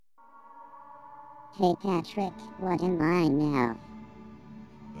Hey Patrick, what am I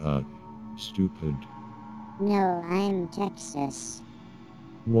now? Stupid. No, I'm Texas.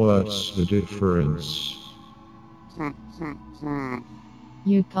 What's the difference? Plot, plot, plot.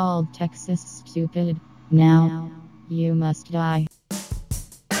 You called Texas stupid. Now, you must die.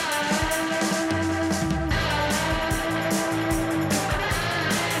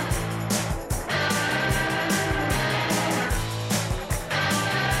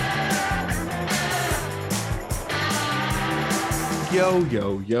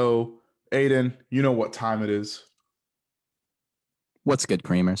 Yo. Aiden, you know what time it is. What's good,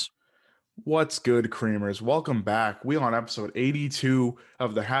 creamers? What's good, creamers? Welcome back. We on episode 82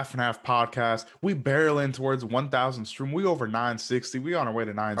 of the Half and Half podcast. We barrel in towards 1,000 stream. We over 960. We on our way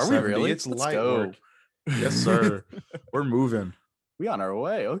to 970. Are we really? It's Let's light go. work. Yes, sir. We're moving. We on our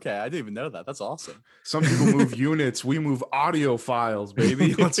way. Okay, I didn't even know that. That's awesome. Some people move units. We move audio files,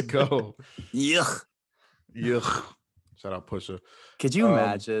 baby. Let's go. Yuck. Yuck. Shout out Pusha. Could you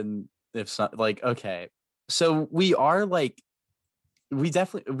imagine if okay, so we are like, we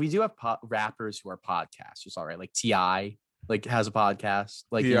do have rappers who are podcasters, all right? Like T.I. like has a podcast,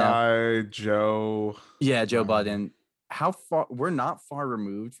 like T.I., Joe. Yeah, Joe Budden. How far? We're not far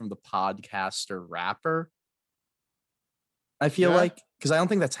removed from the podcaster rapper. I feel like, because I don't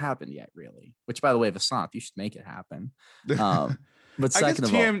think that's happened yet, really. Which, by the way, Vasant, you should make it happen. But second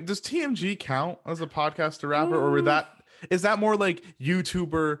of all, does TMG count as a podcaster rapper, or is that more like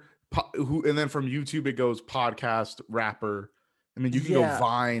YouTuber who, and then from YouTube it goes podcast rapper? I mean, you can go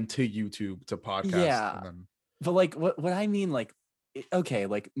Vine to YouTube to podcast. Yeah, but like what I mean, like, okay,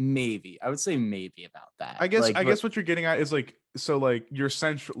 like maybe I would say maybe about that. I guess what you're getting at is like, so like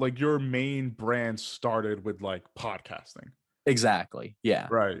your main brand started with like podcasting. Exactly. Yeah.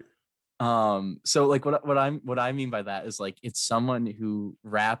 Right. So like what I mean by that is like, it's someone who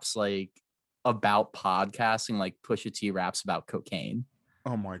raps like about podcasting, like Pusha T raps about cocaine.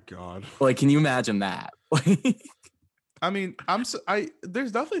 Oh my god. Like, can you imagine that? I mean,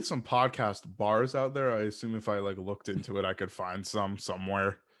 there's definitely some podcast bars out there. I assume if I like looked into it, I could find some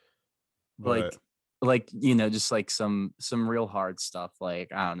somewhere. But like just like some real hard stuff.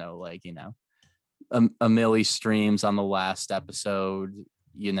 Like, I don't know, like, a milli streams on the last episode.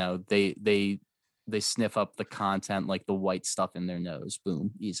 They sniff up the content like the white stuff in their nose.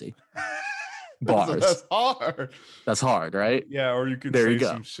 Boom, easy. Bars. That's hard. That's hard, right? Yeah, or you could say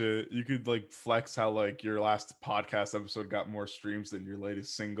some shit. You could like flex how like your last podcast episode got more streams than your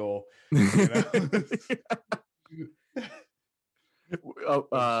latest single. I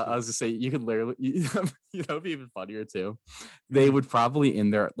was gonna say, you could literally, it'd be even funnier too. They would probably in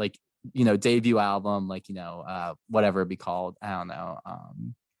their like, debut album, like, whatever it be called, I don't know,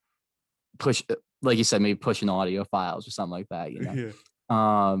 push, like you said, maybe pushing audio files or something like that, Yeah.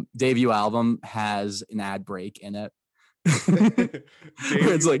 Debut album has an ad break in it.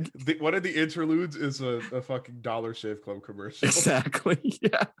 It's like one of the interludes is a fucking Dollar Shave Club commercial. Exactly.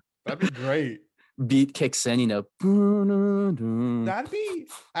 Yeah, that'd be great. Beat kicks in, That'd be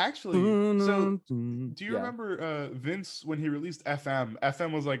actually. So do you remember Vince when he released FM?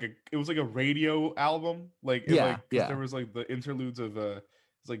 FM was like a radio album. There was like the interludes of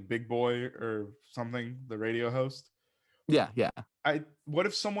it's like Big Boy or something, the radio host. Yeah. What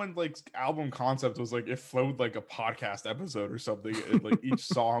if someone like album concept was like it flowed like a podcast episode or something, and like each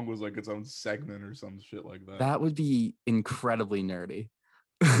song was like its own segment or some shit like that? That would be incredibly nerdy.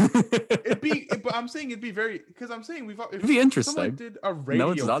 But I'm saying it'd be very, because I'm saying it'd be interesting. Someone did a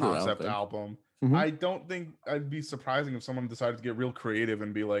radio concept album. Mm-hmm. I don't think I'd be surprising if someone decided to get real creative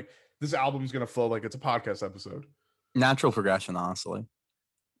and be like, this album's gonna flow like it's a podcast episode. Natural progression, honestly.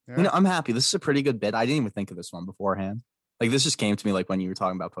 Yeah. I'm happy. This is a pretty good bit. I didn't even think of this one beforehand. Like, this just came to me like when you were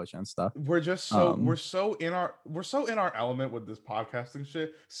talking about Pusha and stuff. We're just so we're so in our element with this podcasting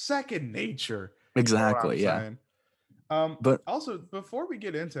shit. Second nature. Exactly. Yeah. Saying. But also, before we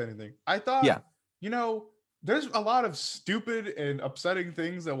get into anything, I thought, there's a lot of stupid and upsetting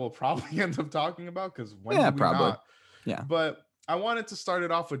things that we'll probably end up talking about, because not? Yeah. But I wanted to start it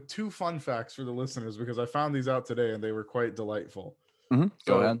off with two fun facts for the listeners, because I found these out today and they were quite delightful. Mm-hmm.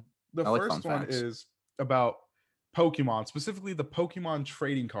 Go ahead. The first one is about Pokemon, specifically the Pokemon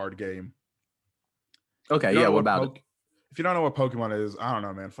trading card game. Okay, yeah, what about it? If you don't know what Pokemon is, I don't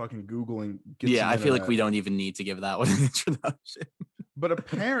know, man. Fucking Googling. I feel like we don't even need to give that one an introduction. But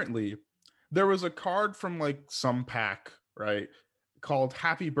apparently, there was a card from like some pack, right, called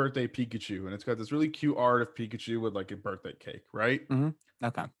Happy Birthday Pikachu, and it's got this really cute art of Pikachu with like a birthday cake, right? Mm-hmm.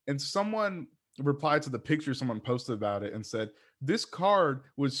 Okay. And someone replied to the picture someone posted about it and said, this card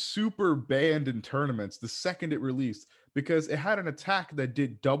was super banned in tournaments the second it released because it had an attack that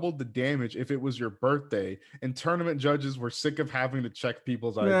did double the damage if it was your birthday, and tournament judges were sick of having to check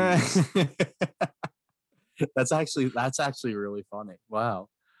people's IDs. That's actually really funny. Wow.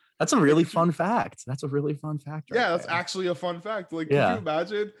 That's a really fun fact. That's a really fun fact. Yeah, that's actually a fun fact. Like, can you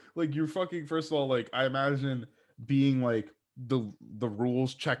imagine? Like, you're fucking, first of all, like, I imagine being like the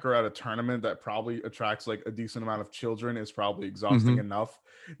rules checker at a tournament that probably attracts like a decent amount of children is probably exhausting enough.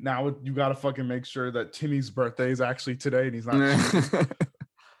 Now you got to fucking make sure that Timmy's birthday is actually today and he's not.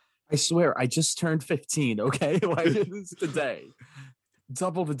 I swear, I just turned 15. Okay, like it's today.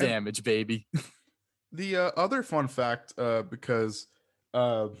 Double the damage, baby. The other fun fact, because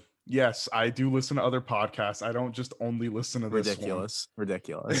yes, I do listen to other podcasts. I don't just only listen to this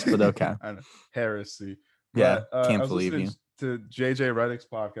ridiculous, but okay. I know. Heresy. Yeah, but, can't believe you. To JJ Redick's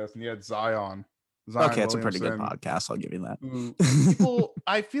podcast, and he had Zion okay, it's a pretty good podcast. I'll give you that. People,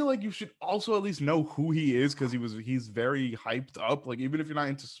 I feel like you should also at least know who he is because he's very hyped up. Like, even if you're not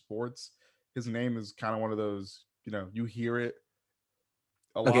into sports, his name is kind of one of those, you hear it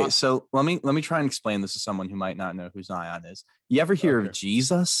a lot. Okay, so let me try and explain this to someone who might not know who Zion is. You ever hear of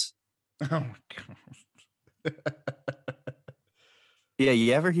Jesus? Oh my god. Yeah,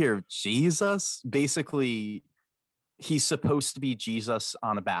 you ever hear of Jesus? Basically, he's supposed to be Jesus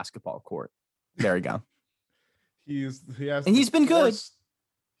on a basketball court. There you go. He's been good.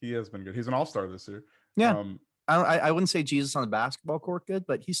 He has been good. He's an all-star this year. Yeah. I wouldn't say Jesus on the basketball court good,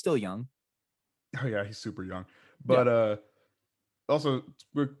 but he's still young. Oh yeah, he's super young. But also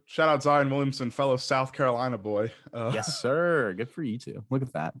shout out Zion Williamson, fellow South Carolina boy. Yes, sir. Good for you too. Look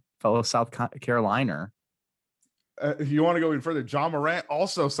at that, fellow South Carolina. If you want to go even further, John Morant,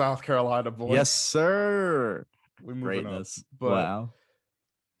 also South Carolina boy. Yes, sir. We're moving Greatness. Up. But, wow.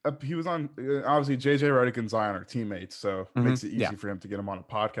 He was on, obviously, JJ Redick and Zion are teammates, so it makes it easy for him to get him on a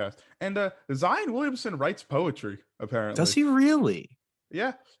podcast. And Zion Williamson writes poetry, apparently. Does he really?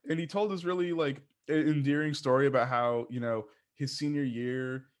 Yeah. And he told this really, like, endearing story about how, his senior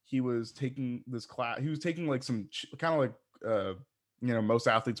year, he was taking this class. He was taking, like, some kind of like, most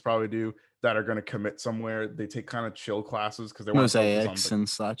athletes probably do that are going to commit somewhere. They take kind of chill classes because they want to mosaics and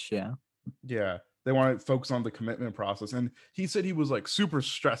such. Yeah. Yeah. They want to focus on the commitment process. And he said he was like super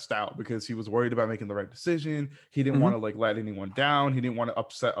stressed out because he was worried about making the right decision. He didn't want to like let anyone down. He didn't want to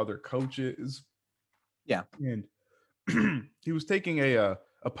upset other coaches. Yeah. And he was taking a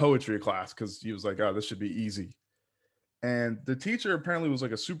poetry class because he was like, oh, this should be easy. And the teacher apparently was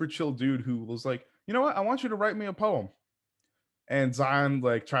like a super chill dude who was like, you know what? I want you to write me a poem. And Zion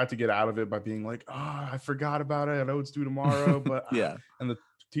like tried to get out of it by being like, oh, I forgot about it. I know it's due tomorrow, but yeah. And the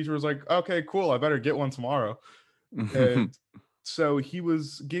teacher was like, okay, cool. I better get one tomorrow. And so he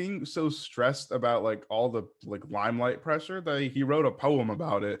was getting so stressed about like all the like limelight pressure that he wrote a poem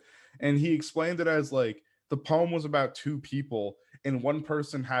about it. And he explained it as like the poem was about two people and one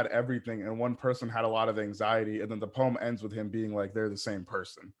person had everything and one person had a lot of anxiety. And then the poem ends with him being like, they're the same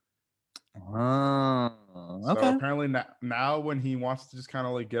person. Oh, okay. So apparently now when he wants to just kind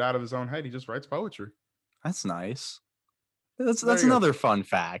of like get out of his own head, he just writes poetry. That's nice. That's another fun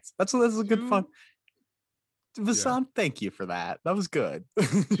fact. That's a good fun. Vasant, thank you for that. That was good.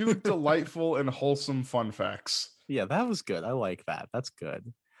 Two delightful and wholesome fun facts. Yeah, that was good. I like that. That's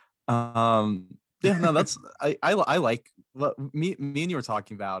good. Yeah, no, that's I like me and you were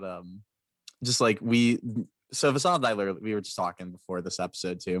talking about just like so Vasant and I we were just talking before this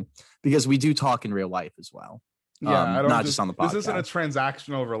episode too, because we do talk in real life as well. Yeah, not just on the podcast. This isn't a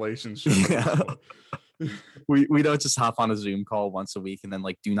transactional relationship. Yeah. We don't just hop on a Zoom call once a week and then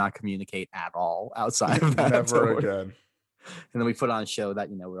like do not communicate at all outside of that. Never again. And then we put on a show that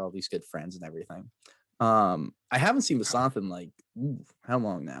we're all these good friends and everything. I haven't seen Vasant in like how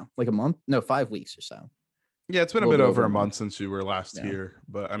long now? Like a month? No, 5 weeks or so. Yeah, it's been a bit over a month since you were last here.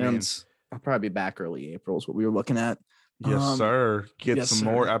 But I mean, I'll probably be back early April is what we were looking at. Yes, sir. Get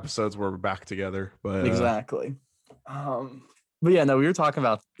some more episodes where we're back together. But exactly. But yeah, no, we were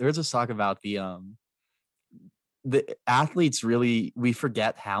just talking about the athletes. Really, we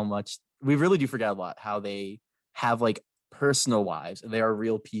really do forget a lot how they have like personal lives and they are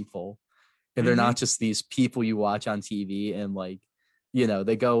real people and they're not just these people you watch on TV and like,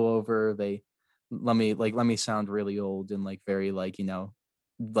 they go over, let me sound really old and like very like,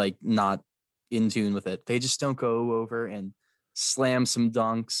 like not in tune with it. They just don't go over and slam some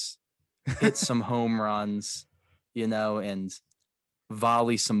dunks, hit some home runs, and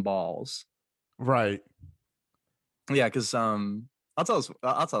volley some balls. Right. Yeah, because I'll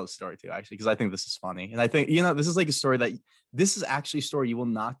I'll tell a story too, actually, because I think this is funny, and I think this is like a story this is actually a story you will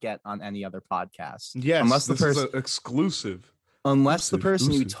not get on any other podcast. Yes, unless the person is exclusive. Unless the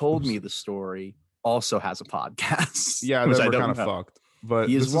person who told me the story also has a podcast. Yeah, then we're kind of fucked. But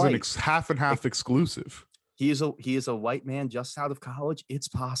this is half and half exclusive. He is a white man just out of college. It's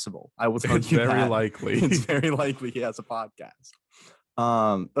possible. I will tell you very that. likely. It's very likely he has a podcast.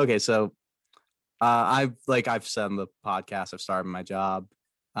 Okay, so I've said on the podcast, I've started my job.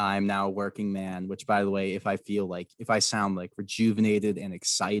 I'm now a working man, which, by the way, if I sound like rejuvenated and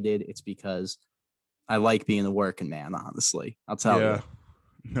excited, it's because I like being a working man, honestly. I'll tell you.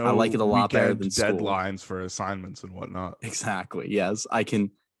 No, I like it a lot better than deadlines for assignments and whatnot. Exactly. Yes. I can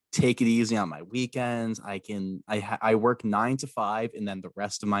take it easy on my weekends. I work 9 to 5 and then the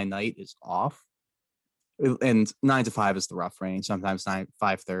rest of my night is off. And 9 to 5 is the rough range. Sometimes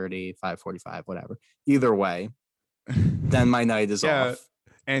 5:30, 5:45, whatever. Either way, then my night is off.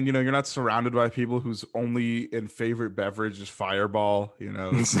 And you're not surrounded by people whose only and favorite beverage is Fireball.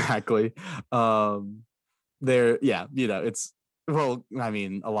 Exactly. It's. Well, I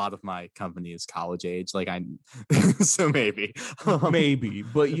mean, a lot of my company is college age, so maybe, but maybe.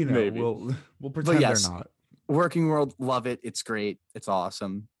 We'll pretend they're not. Working world, love it. It's great. It's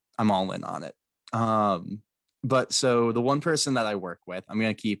awesome. I'm all in on it. But so the one person that I work with,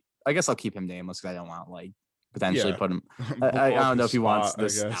 I guess I'll keep him nameless because I don't want to potentially put him. I don't know if he wants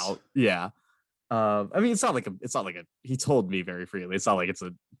this out. Yeah. It's not like he told me very freely. It's not like it's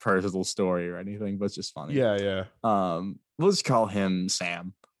a personal story or anything, but it's just funny. Yeah. We'll just call him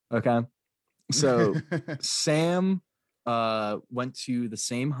Sam. Okay. So Sam went to the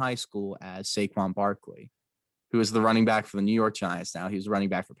same high school as Saquon Barkley, who is the running back for the New York Giants now. He was running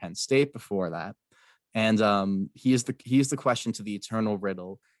back for Penn State before that. And he is the question to the eternal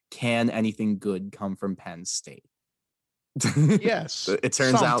riddle: can anything good come from Penn State? Yes. It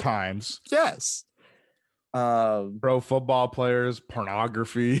turns sometimes. Yes. Pro football players,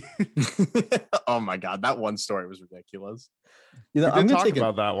 pornography. Oh my God, that one story was ridiculous. I'm going to talk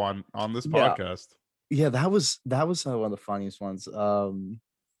about that one on this podcast. Yeah, that was one of the funniest ones.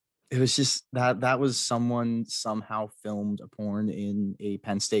 It was just that was someone somehow filmed a porn in a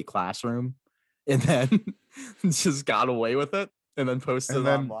Penn State classroom and then just got away with it. And then posted and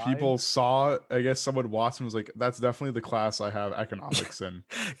then online. People saw it. I guess someone watched and was like, that's definitely the class I have economics in.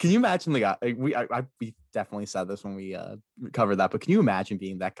 Can you imagine the guy? We definitely said this when we covered that, but can you imagine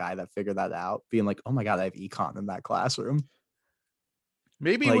being that guy that figured that out? Being like, oh my God, I have econ in that classroom.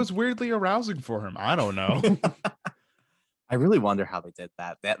 Maybe it was weirdly arousing for him. I don't know. I really wonder how they did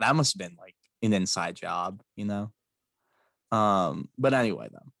that. That must have been an inside job, But anyway,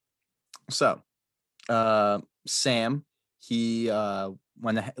 though. So Sam, he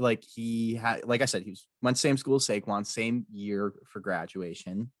went I said, he went same school as Saquon, same year for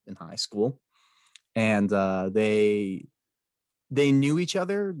graduation in high school, and they knew each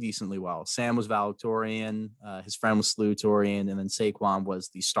other decently well. Sam was valedictorian, his friend was salutatorian, and then Saquon was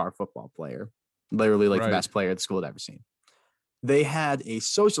the star football player, literally the best player the school had ever seen. They had a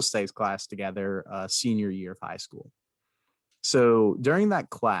social studies class together senior year of high school. So during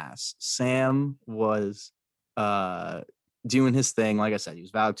that class, Sam was doing his thing. Like I said, he was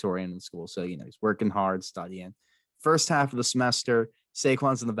valedictorian in school. So, he's working hard, studying. First half of the semester,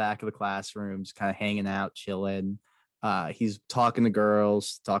 Saquon's in the back of the classroom, just kind of hanging out, chilling. He's talking to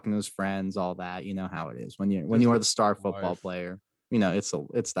girls, talking to his friends, all that. You know how it is when you are the star football player. That's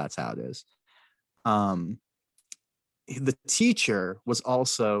how it is. The teacher was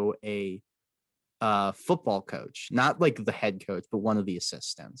also a football coach, not the head coach, but one of the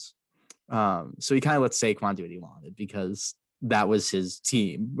assistants. So he kind of let Saquon do what he wanted because that was his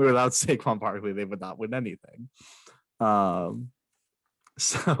team. Without Saquon Barkley, they would not win anything.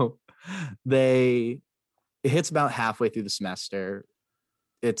 So it hits about halfway through the semester.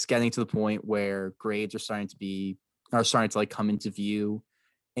 It's getting to the point where grades are starting to come into view.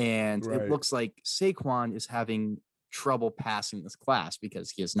 And It looks like Saquon is having trouble passing this class because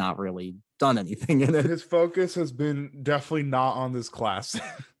he has not really done anything in it. His focus has been definitely not on this class.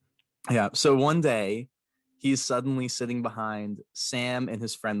 Yeah. So one day he's suddenly sitting behind Sam and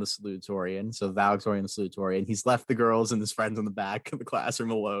his friend, the salutatorian. So valedictorian, the salutatorian. He's left the girls and his friends in the back of the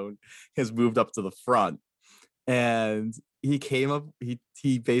classroom alone. Has moved up to the front. And he came up,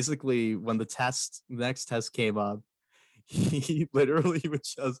 he basically, when the next test came up, he literally would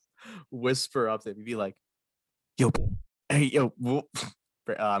just whisper up to him. He'd be like, yo, hey, yo,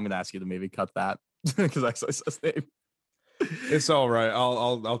 I'm going to ask you to maybe cut that because I saw his name. It's all right.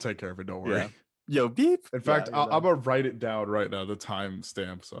 I'll take care of it. Don't worry. Yeah. Yo, beep. In fact, I'm gonna write it down right now, the time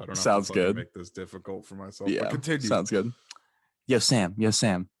stamp, so I don't know. Sounds good. Make this difficult for myself. Yeah, but continue. Sounds good. Yo, Sam.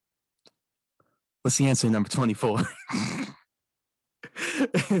 What's the answer to number 24?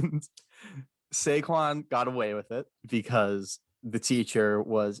 And Saquon got away with it because the teacher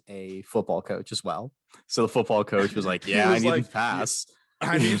was a football coach as well. So the football coach was like, "Yeah, I need to pass.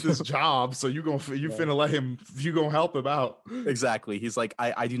 I need this job, so finna let him. You gonna help him out." Exactly. He's like,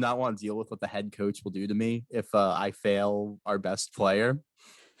 I do not want to deal with what the head coach will do to me if I fail our best player.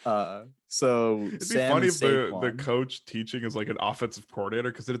 So it'd be funny if the coach teaching is like an offensive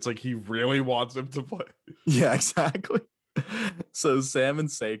coordinator, because it's like he really wants him to play. Yeah, exactly. So Sam and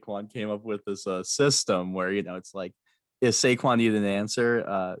Saquon came up with this system where, it's like if Saquon needed an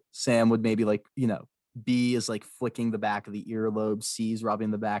answer, Sam would maybe like, B is like flicking the back of the earlobe, C is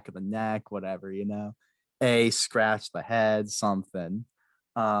rubbing the back of the neck, whatever, A scratch the head, something.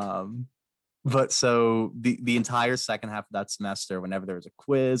 But so the entire second half of that semester, whenever there was a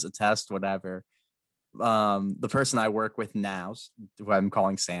quiz, a test, whatever, the person I work with now, who I'm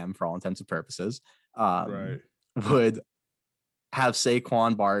calling Sam for all intents and purposes, would have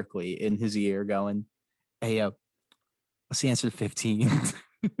Saquon Barkley in his ear going, "Hey, what's the answer to 15?"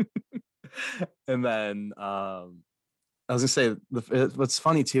 And then I was gonna say, what's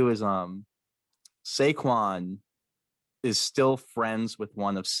funny too is Saquon is still friends with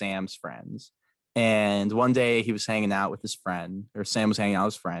one of Sam's friends. And one day he was hanging out with his friend, or Sam was hanging out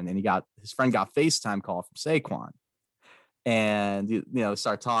with his friend, and his friend got a FaceTime call from Saquon. And,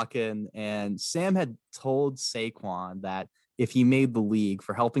 start talking. And Sam had told Saquon that if he made the league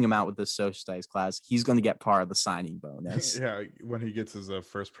for helping him out with this social studies class, he's going to get part of the signing bonus. Yeah, when he gets his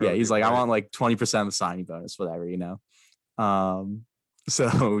first pro. Yeah, he's like, I want like 20% of the signing bonus, whatever,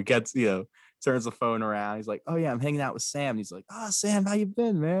 So he gets, turns the phone around. He's like, "Oh yeah, I'm hanging out with Sam." And he's like, "Oh, Sam, how you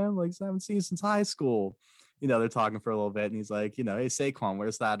been, man? Like, I haven't seen you since high school." They're talking for a little bit, and he's like, "Hey, Saquon,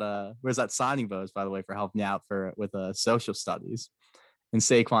 where's that signing bonus, by the way, for helping me out with social studies?" And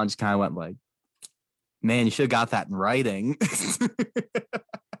Saquon just kind of went like, "Man, you should have got that in writing."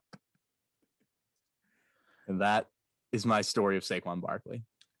 And that is my story of Saquon Barkley.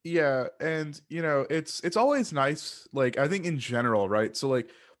 Yeah, and it's always nice. Like, I think in general, right? So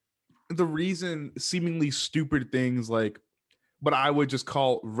like, the reason seemingly stupid things like what I would just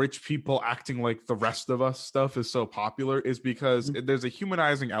call rich people acting like the rest of us stuff is so popular is because there's a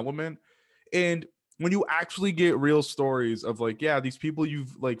humanizing element. And when you actually get real stories of like, yeah, these people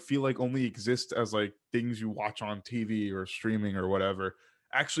you've like feel like only exist as like things you watch on TV or streaming or whatever,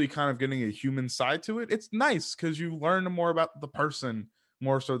 actually kind of getting a human side to it, it's nice because you learn more about the person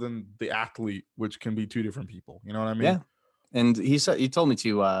more so than the athlete, which can be two different people. You know what I mean? Yeah. And he told me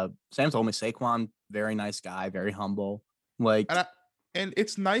to, Sam told me Saquon, very nice guy, very humble. Like, and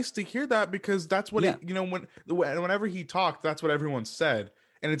it's nice to hear that because that's what whenever he talked, that's what everyone said.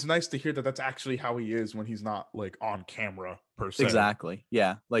 And it's nice to hear that that's actually how he is when he's not like on camera per se. Exactly.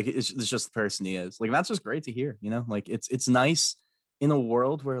 Yeah. Like it's just the person he is. Like, that's just great to hear, like it's nice in a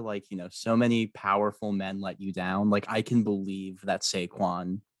world where like, so many powerful men let you down. Like, I can believe that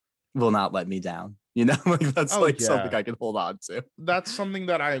Saquon will not let me down. Like that's something I can hold on to. That's something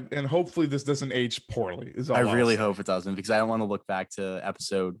that and hopefully this doesn't age poorly. I really hope it doesn't, because I don't want to look back to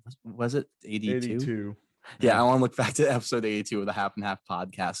episode, was it 82? 82. Yeah, I want to look back to episode 82 of the Half and Half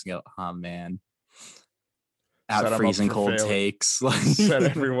podcast and go, "Oh man, out freezing cold takes." set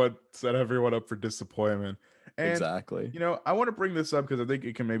everyone up for disappointment. And, exactly. I want to bring this up because I think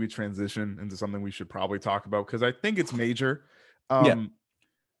it can maybe transition into something we should probably talk about, because I think it's major.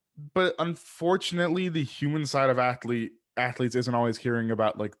 But unfortunately, the human side of athletes isn't always hearing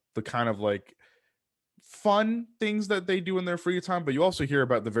about like the kind of like fun things that they do in their free time, but you also hear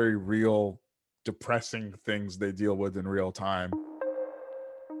about the very real depressing things they deal with in real time.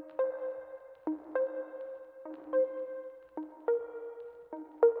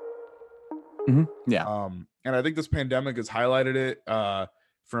 Mm-hmm. Yeah. And I think this pandemic has highlighted it,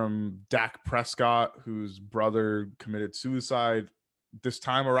 from Dak Prescott, whose brother committed suicide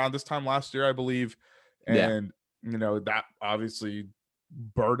around this time last year, I believe. And, that obviously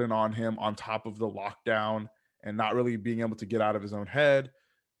burden on him on top of the lockdown and not really being able to get out of his own head.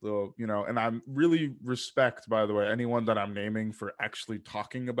 So, and I'm really respect, by the way, anyone that I'm naming for actually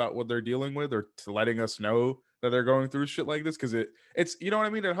talking about what they're dealing with or to letting us know that they're going through shit like this. Cause it's, you know what I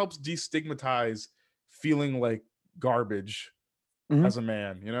mean? It helps destigmatize feeling like garbage as a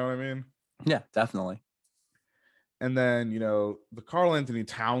man, you know what I mean? Yeah, definitely. And then, the Karl Anthony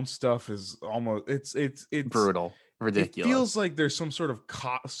Towns stuff is almost it's brutal, ridiculous. It feels like there's some sort of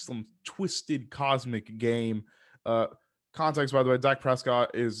some twisted cosmic game. Context, by the way, Dak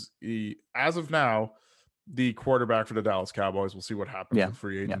Prescott is as of now the quarterback for the Dallas Cowboys. We'll see what happens with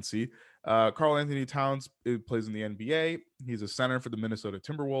free agency. Karl Anthony Towns plays in the NBA. He's a center for the Minnesota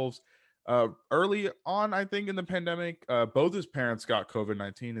Timberwolves. Early on, I think in the pandemic, both his parents got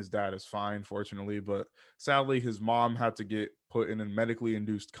COVID-19. His dad is fine, fortunately, but sadly, his mom had to get put in a medically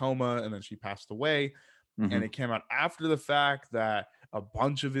induced coma, and then she passed away. And it came out after the fact that a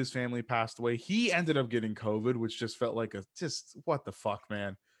bunch of his family passed away. He ended up getting COVID, which just felt like just what the fuck,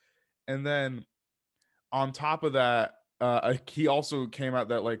 man. And then on top of that, he also came out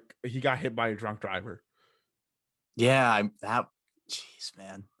that like he got hit by a drunk driver. Yeah, jeez,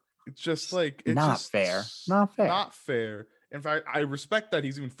 man. It's just like not fair. Not fair. In fact, I respect that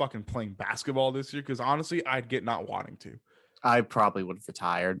he's even fucking playing basketball this year, because honestly, I'd get not wanting to. I probably would have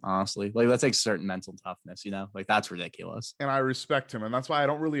retired, honestly. Like, that takes certain mental toughness, like that's ridiculous. And I respect him, and that's why I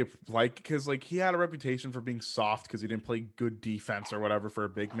don't really like, because like he had a reputation for being soft because he didn't play good defense or whatever for a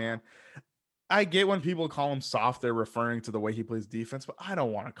big man. I get when people call him soft, they're referring to the way he plays defense, but I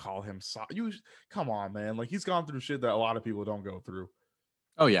don't want to call him soft. Come on, man. Like, he's gone through shit that a lot of people don't go through.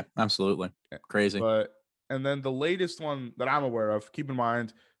 Oh yeah, absolutely. Crazy. And then the latest one that I'm aware of, keep in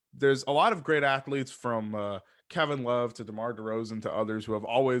mind, there's a lot of great athletes from Kevin Love to DeMar DeRozan to others who have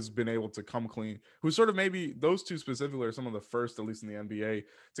always been able to come clean, who sort of maybe those two specifically are some of the first, at least in the NBA,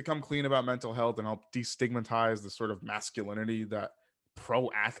 to come clean about mental health and help destigmatize the sort of masculinity that pro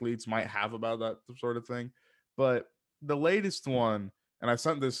athletes might have about that sort of thing. But the latest one, and I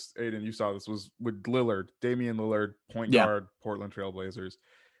sent this, Aiden, you saw this, was with Lillard, Damian Lillard, point guard, Portland Trailblazers.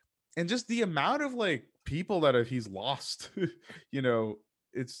 And just the amount of like people that he's lost,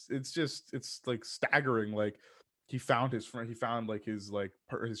 it's like staggering. Like, he found his friend,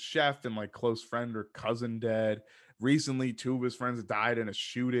 his chef and like close friend or cousin dead. Recently, 2 of his friends died in a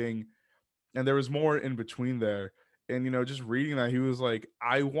shooting, and there was more in between there. And, just reading that, he was like,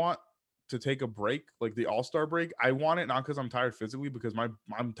 I want to take a break, like the All-Star break. I want it not because I'm tired physically, because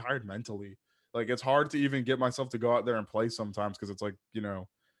I'm tired mentally. Like, it's hard to even get myself to go out there and play sometimes, because it's like,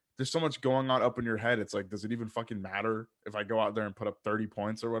 there's so much going on up in your head. It's like, does it even fucking matter if I go out there and put up 30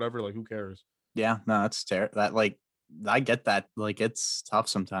 points or whatever? Like, who cares? Yeah, no, that's terrible. That, like, I get that. Like, it's tough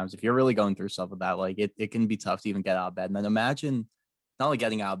sometimes. If you're really going through stuff with that, like, it can be tough to even get out of bed. And then imagine not only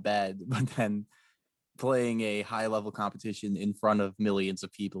getting out of bed, but then playing a high-level competition in front of millions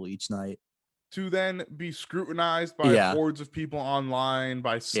of people each night. To then be scrutinized by hordes of people online,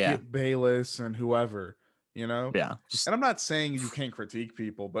 by Skip Bayless and whoever, Yeah. And I'm not saying you can't critique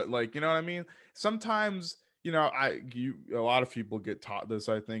people, but like, you know what I mean? Sometimes, a lot of people get taught this,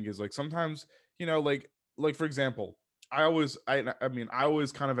 I think, is like sometimes, like for example, I always kind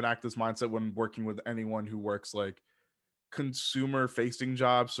of enact this mindset when working with anyone who works like consumer facing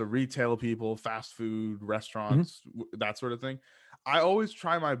jobs, so retail people, fast food, restaurants, that sort of thing. I always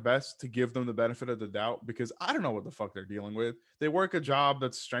try my best to give them the benefit of the doubt, because I don't know what the fuck they're dealing with. They work a job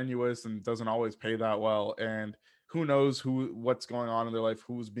that's strenuous and doesn't always pay that well, and who knows what's going on in their life,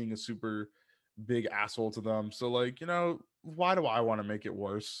 who's being a super big asshole to them. So like, why do I want to make it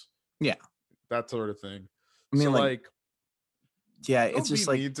worse? Yeah, that sort of thing. I mean, so like yeah, it's just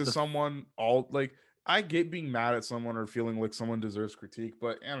like mean to someone. All like, I get being mad at someone or feeling like someone deserves critique,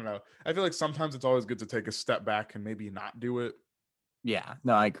 but I don't know. I feel like sometimes it's always good to take a step back and maybe not do it. Yeah,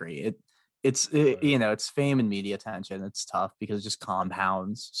 no, I agree. It's fame and media attention. It's tough because it just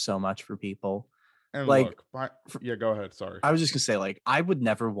compounds so much for people. And like, look, go ahead. Sorry. I was just gonna say, like, I would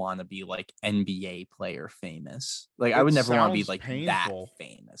never want to be like NBA player famous. Like, I would never want to be like painful. That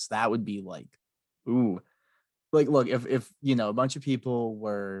famous. That would be like, ooh. Like, look, if a bunch of people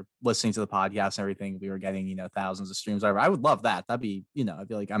were listening to the podcast and everything, we were getting, thousands of streams, whatever, I would love that. That'd be, I'd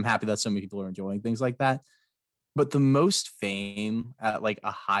be like, I'm happy that so many people are enjoying things like that. But the most fame at like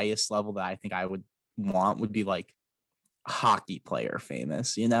a highest level that I think I would want would be like hockey player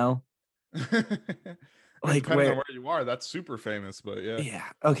famous, Like, depending on where you are, that's super famous, but yeah,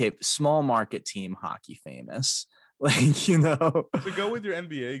 okay, small market team hockey famous. Like, to go with your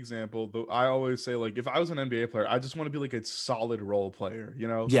NBA example, though, I always say, like, if I was an NBA player, I just want to be like a solid role player,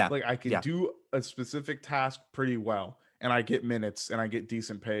 Yeah. Like, I can do a specific task pretty well, and I get minutes and I get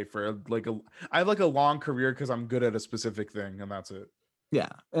decent pay for I have like a long career because I'm good at a specific thing, and that's it. Yeah.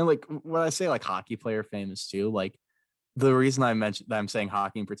 And like, when I say like hockey player famous too, like, the reason I mentioned that I'm saying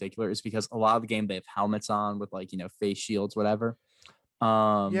hockey in particular is because a lot of the game they have helmets on with like, face shields, whatever.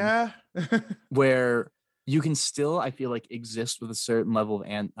 Where you can still, I feel like, exist with a certain level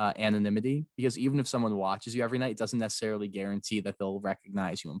of anonymity, because even if someone watches you every night, it doesn't necessarily guarantee that they'll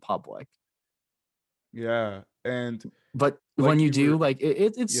recognize you in public. Yeah. But like, when you do, like,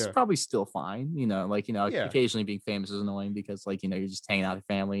 it's probably still fine, occasionally being famous is annoying because, like, you're just hanging out with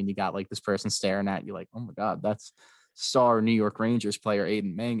family and you got like this person staring at you like, oh my God, that's star New York Rangers player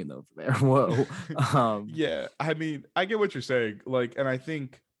Aiden Mangan over there. Whoa. Yeah, I mean, I get what you're saying. Like, and I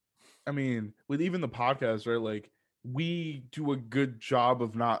think, I mean, with even the podcast, right? Like, we do a good job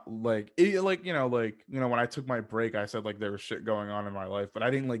of not like it, like when I took my break, I said like there was shit going on in my life, but I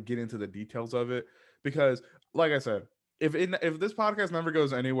didn't like get into the details of it because, like I said, if this podcast never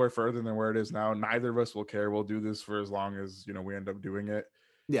goes anywhere further than where it is now, neither of us will care. We'll do this for as long as we end up doing it.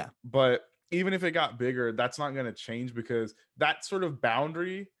 Yeah. But even if it got bigger, that's not going to change because that sort of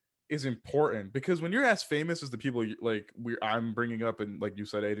boundary is important, because when you're as famous as the people like I'm bringing up, and like you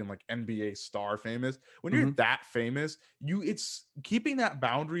said, Aiden, like NBA star famous, when you're that famous, it's keeping that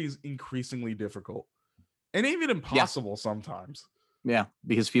boundary is increasingly difficult and even impossible sometimes. Yeah,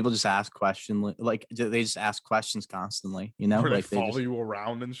 because people just ask questions, like they just ask questions constantly, Where like they follow you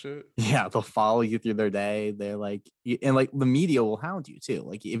around and shit. Yeah, they'll follow you through their day. They're like, and like the media will hound you too.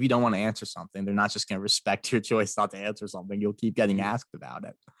 Like if you don't want to answer something, they're not just going to respect your choice not to answer something. You'll keep getting asked about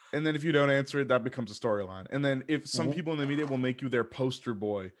it. And then if you don't answer it, that becomes a storyline. And then if some people in the media will make you their poster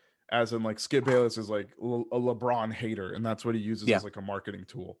boy, as in like Skip Bayless is like a LeBron hater, and that's what he uses as like a marketing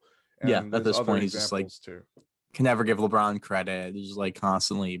tool. And at this point, he's just like too. Can never give LeBron credit. He's just like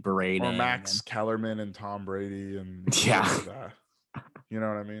constantly berating. Or Max Kellerman and Tom Brady and that. You know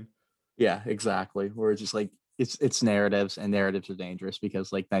what I mean? Yeah, exactly. Where it's just like it's narratives, and narratives are dangerous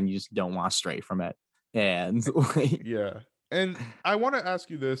because like then you just don't want to stray from it. And like, yeah. And I want to ask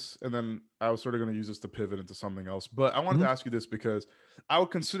you this, and then I was sort of going to use this to pivot into something else. But I wanted to ask you this because I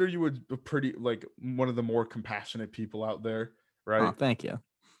would consider you a pretty like one of the more compassionate people out there, right? Oh, thank you.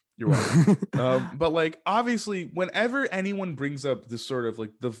 You're welcome. But like obviously, whenever anyone brings up this sort of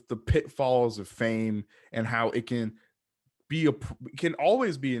like the pitfalls of fame and how it can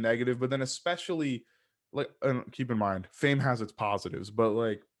always be a negative, but then especially like keep in mind, fame has its positives, but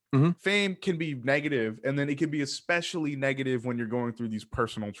like fame can be negative, and then it can be especially negative when you're going through these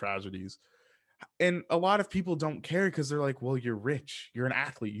personal tragedies. And a lot of people don't care because they're like, well, you're rich, you're an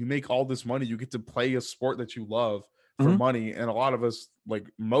athlete, you make all this money, you get to play a sport that you love for money, and a lot of us, like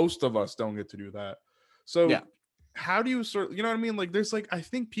most of us, don't get to do that. So how do you sort, you know what I mean? Like there's like, I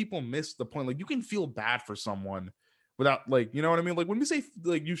think people miss the point. Like you can feel bad for someone without like, you know what I mean? Like when we say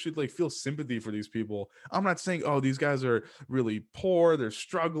like you should like feel sympathy for these people, I'm not saying, oh, these guys are really poor, they're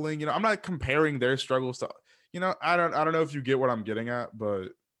struggling, you know, I'm not comparing their struggles to, you know, I don't know if you get what I'm getting at,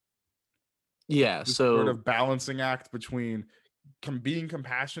 but yeah, this so sort of balancing act between being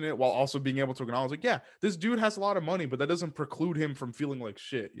compassionate while also being able to acknowledge like, yeah, this dude has a lot of money, but that doesn't preclude him from feeling like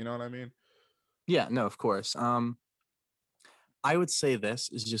shit, you know what I mean? Yeah, no, of course. I would say this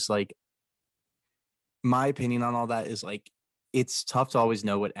is just like my opinion on all that is like it's tough to always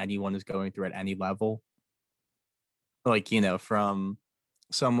know what anyone is going through at any level. Like, you know, from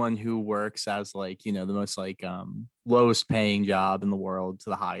someone who works as like, you know, the most like lowest paying job in the world to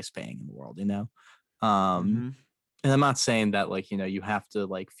the highest paying in the world, you know. And I'm not saying that like, you know, you have to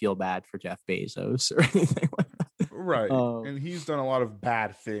like feel bad for Jeff Bezos or anything like that. Right. And he's done a lot of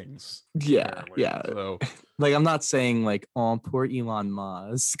bad things. Yeah. Apparently. Yeah. So like I'm not saying like, oh, poor Elon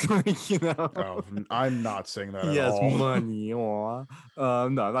Musk. Like, you know. Oh, I'm not saying that he at has all. money. No,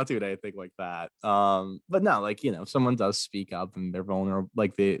 I'm not doing anything like that. But no, like, you know, someone does speak up and they're vulnerable,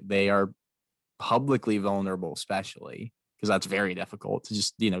 like they are publicly vulnerable, especially. Because that's very difficult to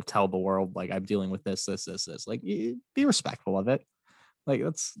just, you know, tell the world, like, I'm dealing with this. Like, be respectful of it. Like,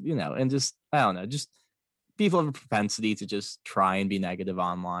 that's, you know, and just, I don't know, just people have a propensity to just try and be negative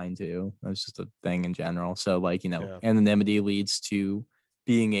online, too. That's just a thing in general. So, like, you know, anonymity leads to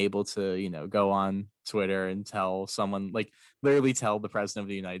being able to, you know, go on Twitter and tell someone, like, literally tell the president of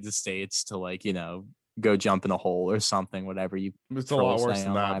the United States to, like, you know, go jump in a hole or something, whatever you. It's a lot worse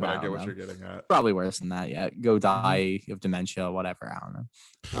than that, but I get what you're getting at. Probably worse than that. Yeah, go die of dementia, whatever. I don't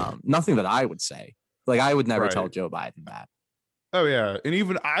know. Nothing that I would say. Like I would never tell Joe Biden that. Oh yeah, and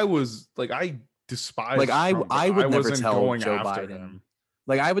even I was like, I despise. Like I would never tell Joe Biden. Him.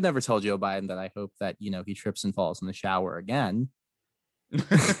 Like I would never tell Joe Biden that I hope that, you know, he trips and falls in the shower again.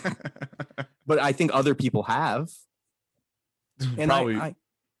 But I think other people have. And probably.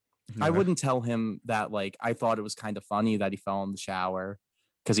 I wouldn't tell him that, like, I thought it was kind of funny that he fell in the shower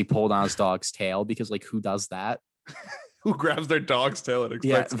because he pulled on his dog's tail, because, like, who does that? Who grabs their dog's tail and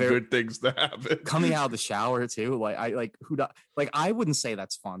expects good things to happen? Coming out of the shower, too. Like, I wouldn't say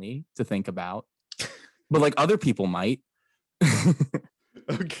that's funny to think about, but, like, other people might.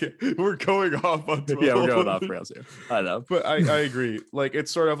 Okay, we're going off on we're going off rails here. I know. But I agree. Like,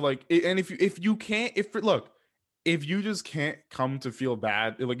 it's sort of like, and if you just can't come to feel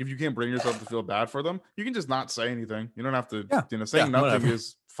bad, like if you can't bring yourself to feel bad for them, you can just not say anything. You don't have to, saying nothing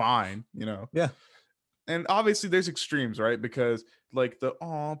is fine, you know? Yeah. and obviously there's extremes, right? Because like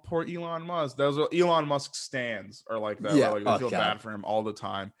poor Elon Musk, those are Elon Musk stands are like that. Yeah. Where, like, they feel bad for him all the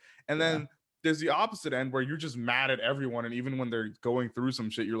time. And then there's the opposite end where you're just mad at everyone, and even when they're going through some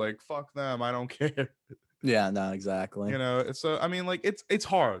shit, you're like, fuck them, I don't care. Yeah, no, exactly. You know, it's I mean, like it's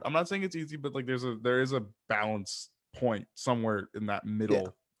hard. I'm not saying it's easy, but like there is a balance point somewhere in that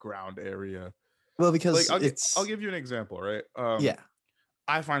middle ground area. Well, because like I'll give you an example, right?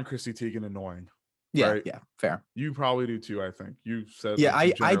 I find Chrissy Teigen annoying. Yeah, right? yeah, fair. You probably do too, I think. You said yeah,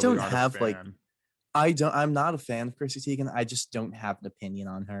 like, I don't have like I'm not a fan of Chrissy Teigen. I just don't have an opinion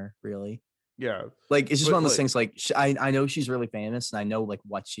on her, really. Yeah. Like, it's just one of those things, like, I know she's really famous, and I know like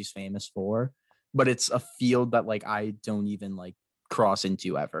what she's famous for, but it's a field that like I don't even like cross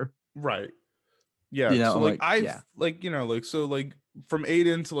into ever. Right. Yeah. You know, so like like, you know, like, so like from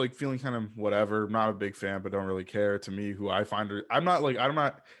Aiden to like feeling kind of whatever, not a big fan, but don't really care, to me, who I find her, I'm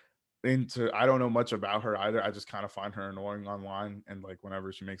not into, I don't know much about her either. I just kind of find her annoying online and like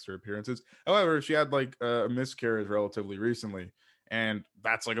whenever she makes her appearances. However, she had like a miscarriage relatively recently. And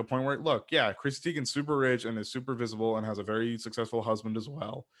that's like a point where, look, yeah, Chrissy Teigen's super rich and is super visible and has a very successful husband as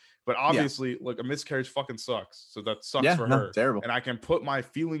well. But obviously, like, a miscarriage fucking sucks. So that sucks for her. Terrible. And I can put my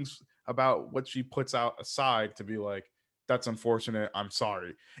feelings about what she puts out aside to be like, that's unfortunate, I'm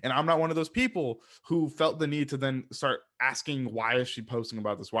sorry. And I'm not one of those people who felt the need to then start asking, why is she posting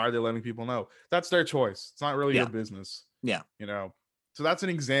about this? Why are they letting people know? That's their choice. It's not really your business. Yeah. You know? So that's an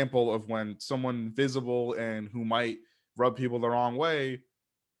example of when someone visible and who might rub people the wrong way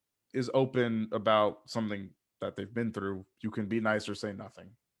is open about something that they've been through. You can be nice or say nothing.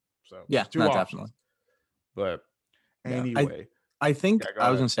 So yeah, definitely. But anyway, I think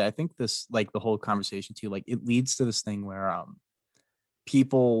I was gonna say, I think this, like, the whole conversation too, like, it leads to this thing where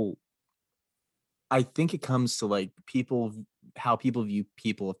people, I think it comes to like how people view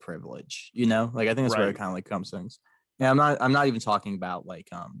people of privilege, you know? Like, I think that's where it kind of like comes to things. Yeah, I'm not even talking about like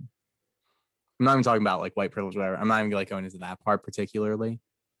I'm not even talking about like white privilege, whatever. I'm not even like going into that part particularly.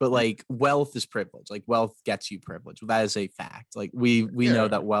 But like, wealth is privilege. Like, wealth gets you privilege. That is a fact. Like, we know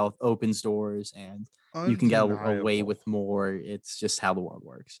that wealth opens doors and you can get away with more. It's just how the world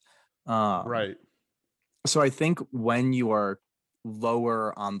works. Right. So I think when you are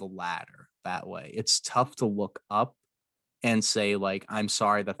lower on the ladder that way, it's tough to look up and say like, I'm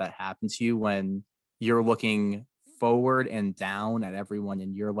sorry that happened to you, when you're looking forward and down at everyone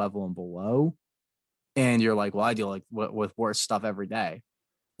in your level and below. And you're like, well, I deal like with worse stuff every day.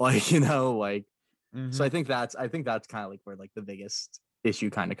 Like, you know, like, so I think that's kind of like where like the biggest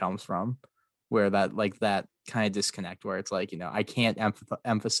issue kind of comes from, where that kind of disconnect, where it's like, you know, I can't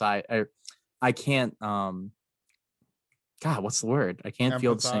emphasize, or I can't, God, what's the word? I can't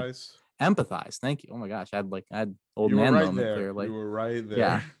feel the same. Empathize. Thank you. Oh my gosh. I had old man moment there. Like, you were right there.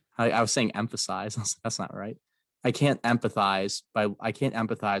 Yeah. I was saying emphasize. That's not right. I can't empathize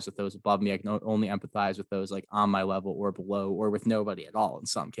with those above me. I can only empathize with those like on my level or below, or with nobody at all in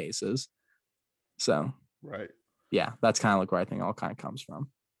some cases. So, right. Yeah, that's kind of like where I think it all kind of comes from.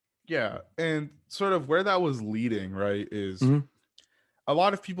 Yeah. And sort of where that was leading, right, is a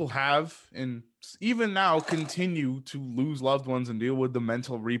lot of people have, and even now continue to lose loved ones and deal with the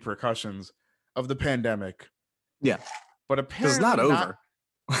mental repercussions of the pandemic. Yeah. But apparently it's not over.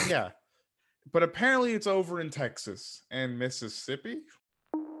 Yeah. But apparently it's over in Texas and Mississippi.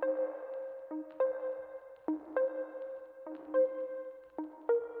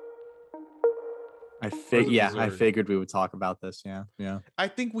 I figured we would talk about this. Yeah. I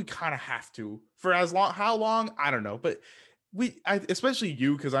think we kind of have to, for how long, I don't know, but especially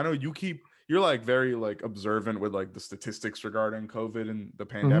you, because I know you're like very like observant with like the statistics regarding COVID and the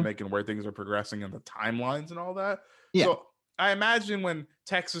pandemic and where things are progressing and the timelines and all that. Yeah. So I imagine when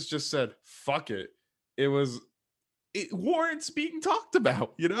Texas just said, fuck it, it warrants being talked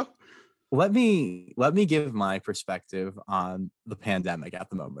about, you know? Let me give my perspective on the pandemic at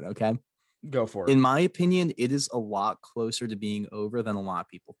the moment, okay? Go for it. In my opinion, it is a lot closer to being over than a lot of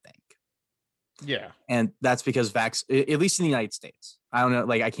people think. Yeah. And that's because at least in the United States, I don't know,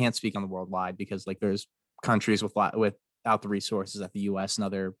 like, I can't speak on the worldwide, because like there's countries without the resources that the US and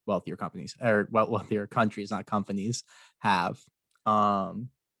other wealthier countries, not companies, have.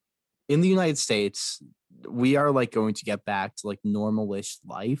 In the United States, we are like going to get back to like normal-ish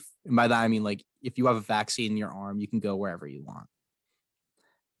life. And by that, I mean, like, if you have a vaccine in your arm, you can go wherever you want.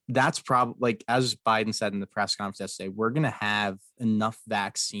 That's probably, like, as Biden said in the press conference yesterday, we're going to have enough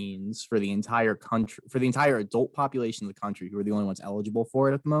vaccines for the entire country, for the entire adult population of the country, who are the only ones eligible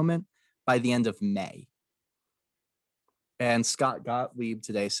for it at the moment, by the end of May. And Scott Gottlieb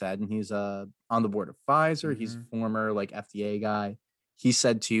today said, and he's on the board of Pfizer, he's a former like FDA guy. He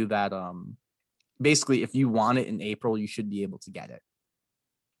said too that basically, if you want it in April, you should be able to get it.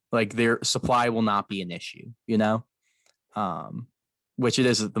 Like their supply will not be an issue, you know, which it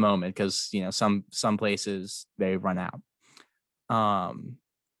is at the moment because, you know, some places they run out. I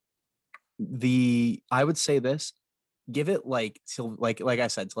would say this, give it like till like I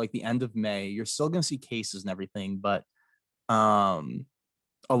said, to like the end of May, you're still going to see cases and everything, but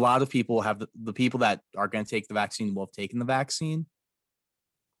a lot of people have the people that are going to take the vaccine will have taken the vaccine.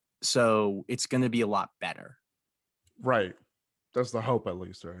 So it's going to be a lot better. Right. That's the hope, at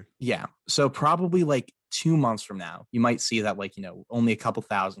least, right? Yeah. So probably like 2 months from now, you might see that, like, you know, only a couple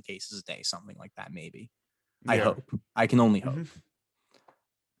thousand cases a day, something like that, maybe. Yeah. I hope. I can only hope. Mm-hmm.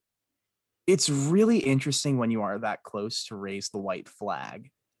 It's really interesting when you are that close to raise the white flag.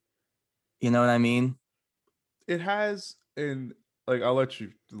 You know what I mean? It has, and like, I'll let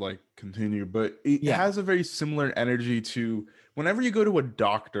you like continue, but it has a very similar energy to whenever you go to a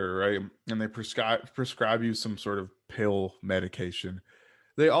doctor, right? And they prescribe you some sort of pill medication.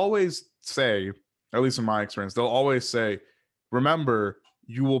 They always say, at least in my experience, they'll always say, remember,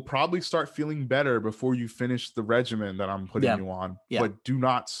 you will probably start feeling better before you finish the regimen that I'm putting you on, but do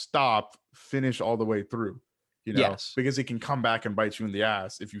not stop, finish all the way through, you know, because it can come back and bite you in the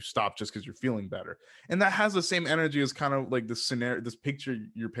ass if you stop just because you're feeling better. And that has the same energy as kind of like the scenario, this picture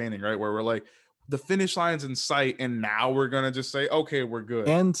you're painting, right? Where we're like, the finish line's in sight, and now we're going to just say, okay, we're good.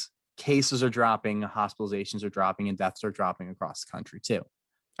 And cases are dropping, hospitalizations are dropping, and deaths are dropping across the country too.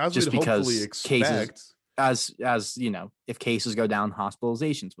 As just we'd hopefully expect. As you know, if cases go down,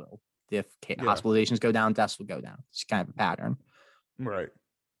 hospitalizations will. If hospitalizations go down, deaths will go down. It's kind of a pattern. Right.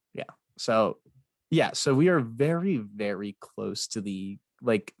 Yeah. So we are very, very close to the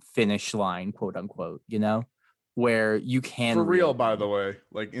like finish line, quote unquote, you know, where you can for real, by the way,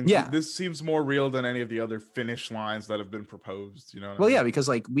 like this seems more real than any of the other finish lines that have been proposed, you know. Well, yeah, because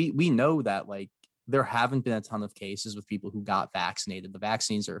like we know that like there haven't been a ton of cases with people who got vaccinated. The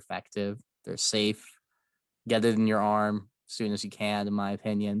vaccines are effective. They're safe. Get it in your arm as soon as you can, in my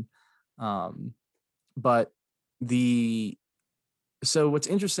opinion. But so what's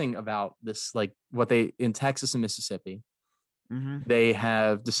interesting about this, like what they in Texas and Mississippi, they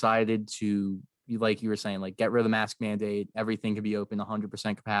have decided to, like you were saying, like get rid of the mask mandate. Everything can be open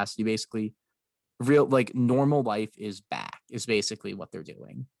 100% capacity. Basically, real like normal life is back. Is basically what they're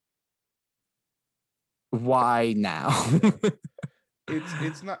doing. Why now?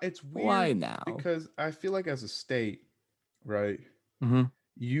 It's not. It's weird. Why now? Because I feel like as a state, right,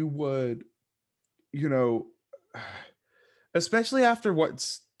 you would, you know, especially after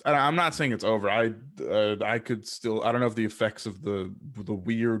what's. I'm not saying it's over. I could still. I don't know if the effects of the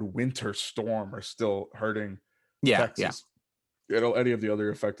weird winter storm are still hurting Texas, any of the other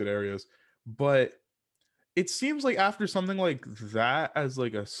affected areas, but it seems like after something like that, as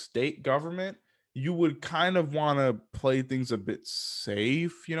like a state government, you would kind of want to play things a bit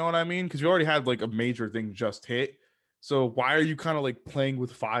safe, you know what I mean? Because you already had like a major thing just hit. So why are you kind of like playing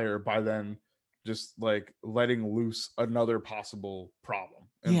with fire by then just like letting loose another possible problem?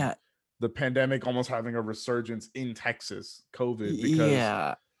 And the pandemic almost having a resurgence in Texas, COVID,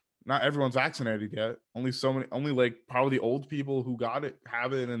 because not everyone's vaccinated yet. Only like probably the old people who got it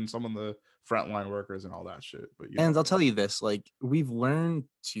have it, and some of the frontline workers and all that shit. But I'll tell you this, like we've learned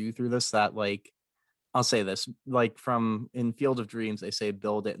too through this that like, I'll say this, like from in Field of Dreams, they say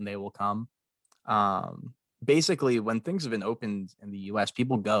build it and they will come. Basically, when things have been opened in the US,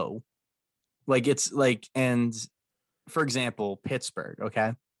 people go. Like it's like, and for example, Pittsburgh,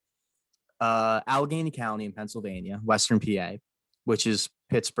 okay? Allegheny County in Pennsylvania, Western PA, which is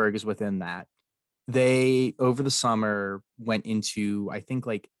Pittsburgh is within that. They over the summer went into, I think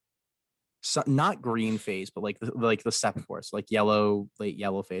like not green phase, but like the step force, like late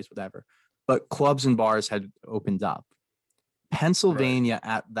yellow phase, whatever. But clubs and bars had opened up. Pennsylvania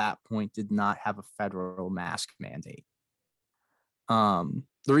at that point did not have a federal mask mandate.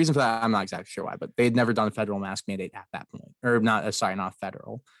 The reason for that, I'm not exactly sure why, but they'd never done a federal mask mandate at that point. Or not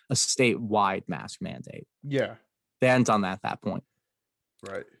federal, a statewide mask mandate. Yeah. They hadn't done that at that point.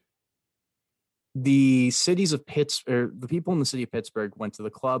 Right. The cities of Pittsburgh, the people in the city of Pittsburgh went to the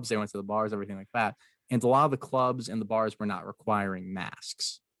clubs, they went to the bars, everything like that. And a lot of the clubs and the bars were not requiring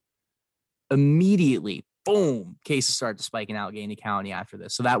masks. Immediately, boom, cases started to spike in Allegheny County after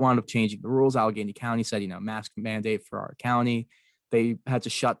this. So that wound up changing the rules. Allegheny County said, mask mandate for our county. They had to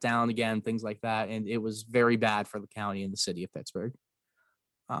shut down again, things like that. And it was very bad for the county and the city of Pittsburgh.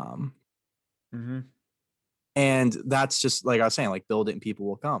 And that's just, like I was saying, like build it and people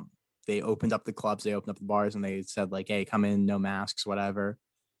will come. They opened up the clubs, they opened up the bars, and they said like, hey, come in, no masks, whatever.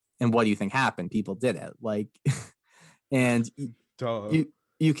 And what do you think happened? People did it. Like, and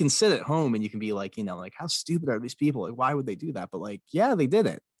you can sit at home and you can be like, like, how stupid are these people? Like, why would they do that? But like, yeah, they did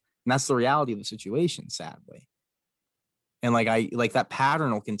it. And that's the reality of the situation, sadly. And like that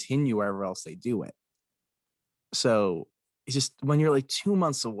pattern will continue wherever else they do it. So it's just when you're like 2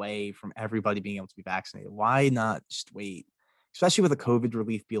 months away from everybody being able to be vaccinated, why not just wait? Especially with a COVID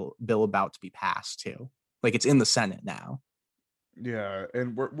relief bill about to be passed too. Like it's in the Senate now. Yeah,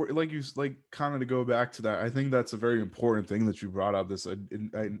 and we're like kind of to go back to that. I think that's a very important thing that you brought up. This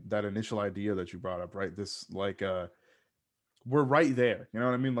that initial idea that you brought up, right? This we're right there. You know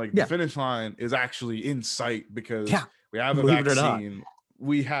what I mean? Like the finish line is actually in sight because we have a vaccine.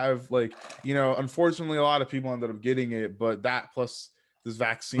 We have unfortunately a lot of people ended up getting it, but that plus this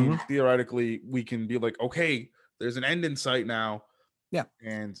vaccine, theoretically, we can be like, okay, there's an end in sight now. Yeah.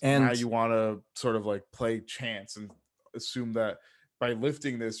 And now you want to sort of like play chance and assume that by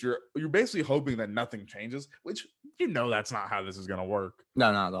lifting this, you're basically hoping that nothing changes, which that's not how this is going to work.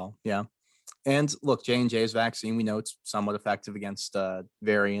 No, not at all. Yeah. And look, J&J's vaccine, we know it's somewhat effective against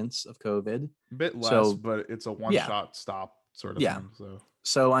variants of COVID. A bit less, but it's a one-shot stop sort of thing.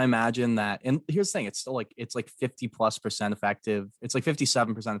 So I imagine that, and here's the thing, it's like 50+% effective. It's like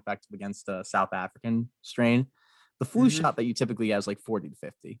 57% effective against the South African strain. The flu shot that you typically get is like 40 to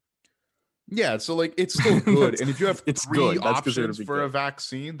 50. Yeah, so like it's still good. And if you have three options for a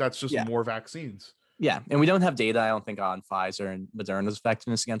vaccine, that's just more vaccines. Yeah, and we don't have data, I don't think, on Pfizer and Moderna's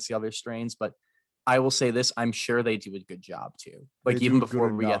effectiveness against the other strains, but I will say this, I'm sure they do a good job too. Like even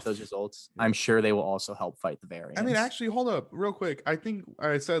before we get those results, I'm sure they will also help fight the variants. I mean, actually, hold up real quick. I think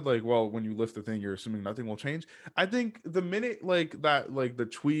I said like, well, when you lift the thing, you're assuming nothing will change. I think the minute the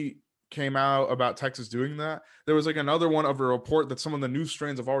tweet came out about Texas doing that, there was like another one of a report that some of the new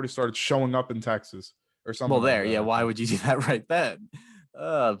strains have already started showing up in Texas or something. Well, why would you do that right then?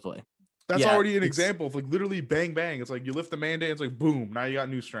 Oh boy. That's already an example of like literally bang bang. It's like you lift the mandate, it's like boom, now you got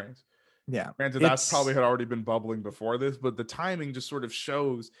new strains. Yeah. Granted, that's probably had already been bubbling before this, but the timing just sort of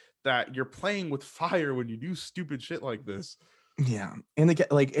shows that you're playing with fire when you do stupid shit like this. Yeah. And again,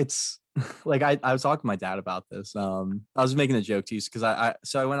 like it's like I was talking to my dad about this. I was making a joke too, because I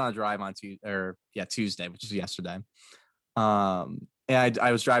went on a drive on Tuesday, which is yesterday. And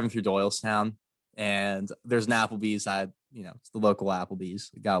I was driving through Doylestown, and there's an Applebee's. It's the local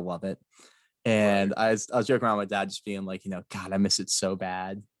Applebee's. You gotta love it. And I was joking around with my dad, just being like, God, I miss it so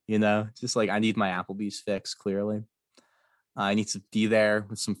bad. Just like I need my Applebee's fix. Clearly, I need to be there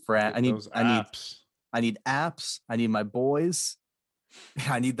with some friends. I need apps. I need my boys.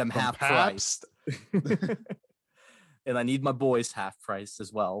 I need them half price. And I need my boys half price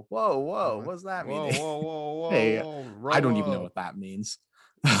as well. Whoa. What does that mean? Whoa. Hey, I don't even know what that means.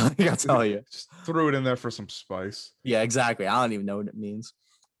 I gotta tell you. Just threw it in there for some spice. Yeah, exactly. I don't even know what it means.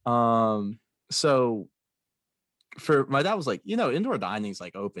 So for my dad was like, indoor dining's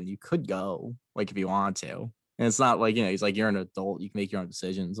like open. You could go like if you want to. And it's not like, he's like, you're an adult, you can make your own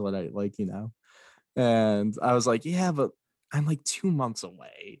decisions. And I was like, yeah, but I'm like 2 months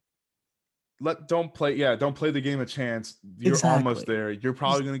away. Don't play the game of chance. You're almost there. You're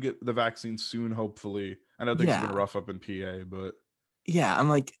probably gonna get the vaccine soon, hopefully. I know things have been rough up in PA, but yeah, I'm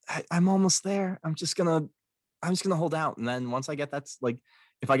like, I'm almost there. I'm just gonna hold out, and then once I get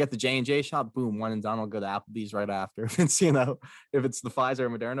if I get the J&J shot, boom, one and done. I'll go to Applebee's right after. If it's if it's the Pfizer or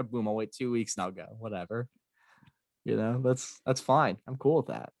Moderna, boom, I'll wait 2 weeks and I'll go. Whatever. That's fine. I'm cool with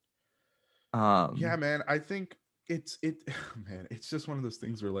that. Yeah, man. I think it's just one of those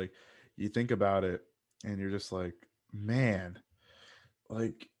things where like you think about it and you're just like, man,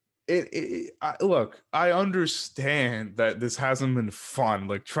 like look, I understand that this hasn't been fun.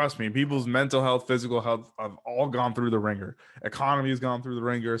 Like, trust me, people's mental health, physical health have all gone through the ringer. Economy has gone through the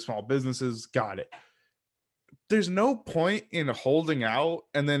ringer. Small businesses got it. There's no point in holding out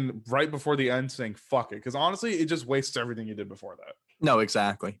and then right before the end saying fuck it, because honestly, it just wastes everything you did before that. No,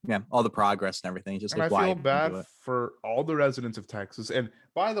 exactly. Yeah, all the progress and everything. Just and I feel bad for all the residents of Texas. And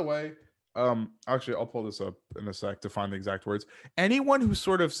by the way, actually, I'll pull this up in a sec to find the exact words. Anyone who's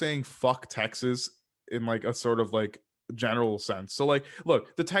sort of saying fuck Texas in like a sort of like general sense. So like,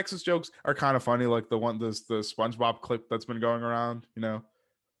 look, the Texas jokes are kind of funny, like the SpongeBob clip that's been going around,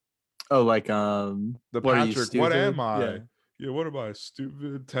 Oh, like the Patrick, what am I? Yeah, what am I,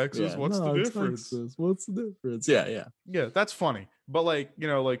 stupid Texas? Yeah. What's the difference? Texas. What's the difference? Yeah, that's funny. But like,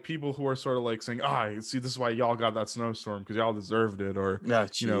 like people who are sort of like saying, see, this is why y'all got that snowstorm, because y'all deserved it. Or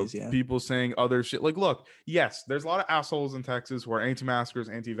people saying other shit. Like, look, yes, there's a lot of assholes in Texas who are anti-maskers,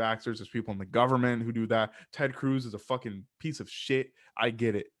 anti-vaxxers. There's people in the government who do that. Ted Cruz is a fucking piece of shit. I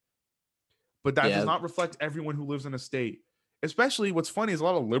get it. But that does not reflect everyone who lives in a state. Especially what's funny is a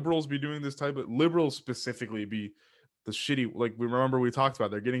lot of liberals be doing this type of liberals specifically be the shitty, like we remember we talked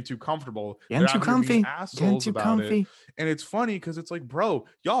about, they're getting too comfortable. Getting they're too out here comfy. being Getting assholes too about comfy. it. And it's funny because it's like, bro,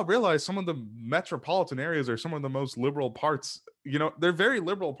 y'all realize some of the metropolitan areas are some of the most liberal parts. You know, they're very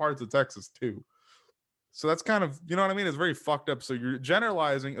liberal parts of Texas too. So that's kind of, you know what I mean? It's very fucked up. So you're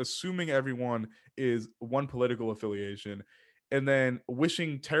generalizing, assuming everyone is one political affiliation, and then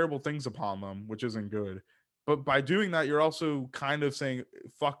wishing terrible things upon them, which isn't good. But by doing that, you're also kind of saying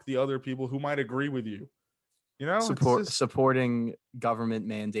fuck the other people who might agree with you. You know, supporting government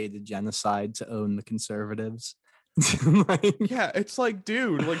mandated genocide to own the conservatives. Yeah, it's like,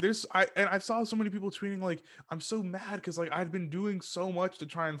 dude, like I saw so many people tweeting like, I'm so mad because like I've been doing so much to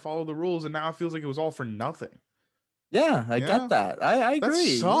try and follow the rules, and now it feels like it was all for nothing. Yeah, I get that. I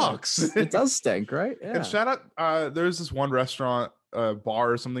agree. That sucks. Yeah, it does stink, right? Yeah. And shout out, there's this one restaurant,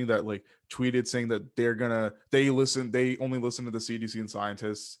 bar or something that like tweeted saying that they only listen to the CDC and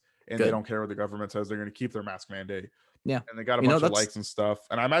scientists, and Good. They don't care what the government says. They're going to keep their mask mandate. Yeah, and they got a bunch of likes and stuff.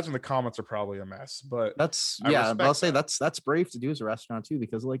 And I imagine the comments are probably a mess, but I'll say that's brave to do as a restaurant too,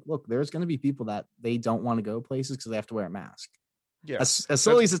 because like, look, there's going to be people that they don't want to go places because they have to wear a mask. Yeah, as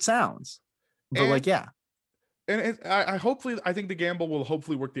silly as it sounds, but like, yeah. And I think the gamble will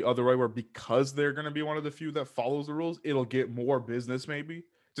hopefully work the other way, where because they're going to be one of the few that follows the rules, it'll get more business maybe,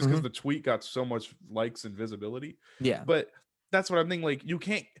 just because the tweet got so much likes and visibility. Yeah, but that's what I'm thinking. Like, you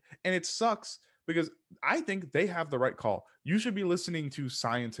can't, and it sucks. Because I think they have the right call. You should be listening to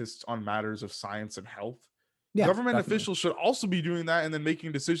scientists on matters of science and health. Yeah, government officials should also be doing that and then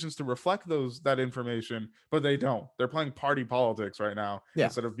making decisions to reflect that information, but they don't. They're playing party politics right now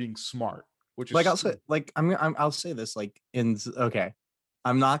instead of being smart. Which is like I'll say this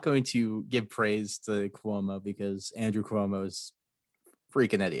I'm not going to give praise to Cuomo because Andrew Cuomo is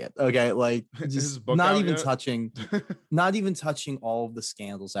freaking idiot. Okay, like just not even touching all of the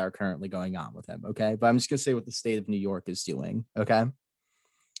scandals that are currently going on with him. Okay, but I'm just gonna say what the state of New York is doing. Okay,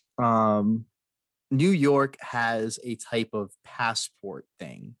 New York has a type of passport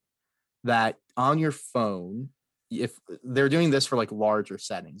thing that on your phone, if they're doing this for like larger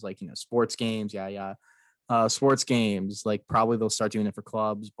settings, like, you know, sports games, sports games, like probably they'll start doing it for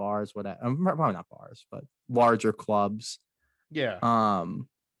clubs, bars, whatever. Probably not bars, but larger clubs. Yeah. On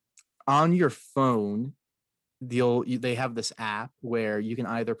your phone, they have this app where you can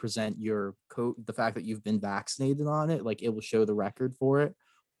either present your the fact that you've been vaccinated on it, like it will show the record for it,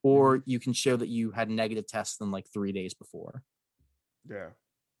 or you can show that you had negative tests in like 3 days before. Yeah.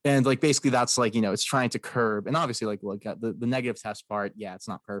 And like basically that's like, you know, it's trying to curb, and obviously like look at the negative test part. Yeah, it's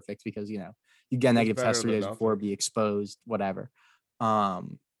not perfect because, you know, you get a negative test 3 days before, be exposed, whatever.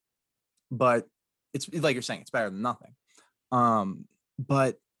 But it's like you're saying, it's better than nothing.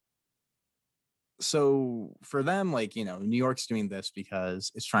 But so for them, like, you know, New York's doing this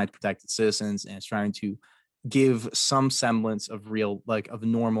because it's trying to protect its citizens and it's trying to give some semblance of real, like, of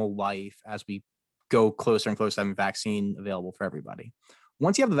normal life as we go closer and closer to having a vaccine available for everybody.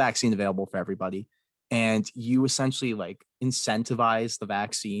 Once you have the vaccine available for everybody and you essentially like incentivize the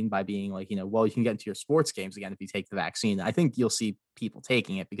vaccine by being like, you know, well, you can get into your sports games again if you take the vaccine, I think you'll see people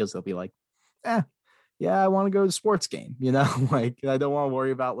taking it because they'll be like, yeah, I want to go to the sports game, you know, like I don't want to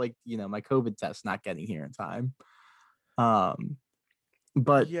worry about like, you know, my COVID test not getting here in time.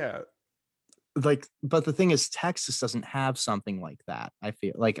 But yeah, like, but the thing is, Texas doesn't have something like that, I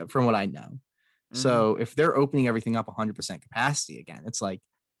feel like, from what I know. Mm-hmm. So if they're opening everything up 100% capacity again, it's like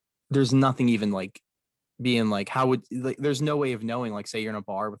there's nothing even like being like, how would, like, there's no way of knowing, like, say you're in a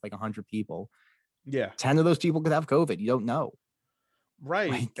bar with like 100 people. Yeah. 10 of those people could have COVID. You don't know.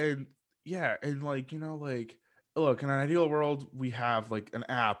 Right. Like, and yeah. And like, you know, like, look, in an ideal world, we have like an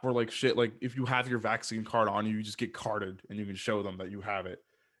app where like shit, like if you have your vaccine card on you, you just get carded and you can show them that you have it.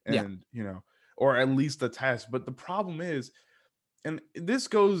 And, you know, or at least the test. But the problem is, and this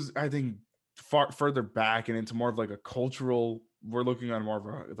goes, I think, far further back and into more of like a cultural, we're looking at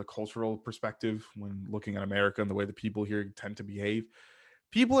more of the cultural perspective when looking at America and the way the people here tend to behave.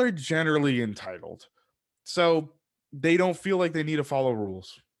 People are generally entitled. So they don't feel like they need to follow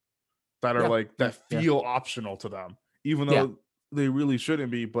rules that are like, that feel optional to them, even though they really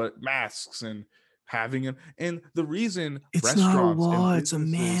shouldn't be. But masks and having it, and the reason it's not a law, it's a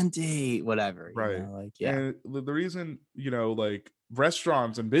mandate, whatever, right? You know, like, and the reason, you know, like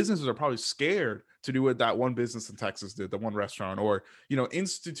restaurants and businesses are probably scared to do what that one business in Texas did, the one restaurant, or, you know,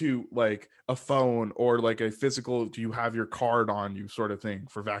 institute like a phone or like a physical, do you have your card on you sort of thing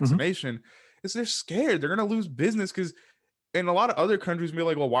for vaccination, is they're scared they're going to lose business. Because in a lot of other countries be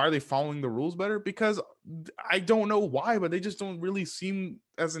like, well, why are they following the rules better? Because I don't know why, but they just don't really seem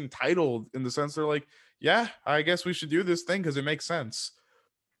as entitled, in the sense they're like, yeah, I guess we should do this thing because it makes sense.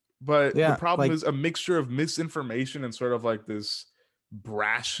 But the Yeah, problem like is a mixture of misinformation and sort of like this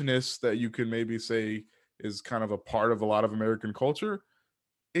brashness that you can maybe say is kind of a part of a lot of American culture.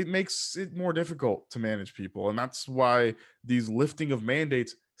 It makes it more difficult to manage people. And that's why these lifting of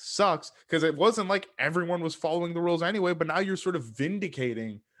mandates sucks, because it wasn't like everyone was following the rules anyway, but now you're sort of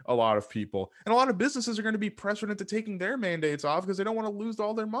vindicating a lot of people. And a lot of businesses are going to be pressured into taking their mandates off because they don't want to lose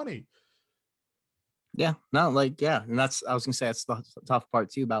all their money. yeah, no, like yeah, and that's I was gonna say that's the tough part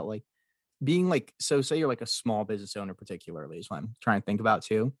too about like being like so say you're like a small business owner particularly is what I'm trying to think about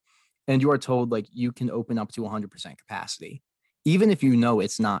too, and you are told like you can open up to 100% capacity, even if you know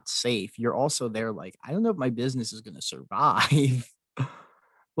it's not safe. You're also there like I don't know if my business is gonna survive.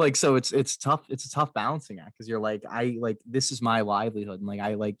 Like so it's tough, it's a tough balancing act because you're like I like this is my livelihood and like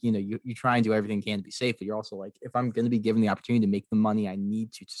I like you try and do everything you can to be safe, but you're also like if I'm going to be given the opportunity to make the money I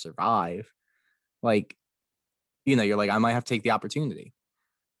need to survive, like you're like I might have to take the opportunity.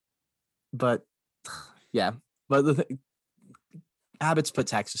 But yeah, but Abbott's put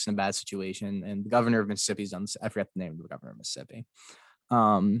Texas in a bad situation, and the governor of Mississippi's done. I forget the name of the governor of Mississippi.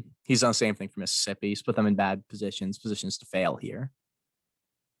 He's done the same thing for Mississippi. He's put them in bad positions to fail here.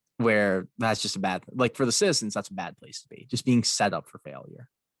 Where that's just a bad, like for the citizens, that's a bad place to be. Just being set up for failure.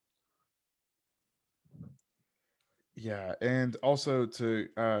 Yeah, and also to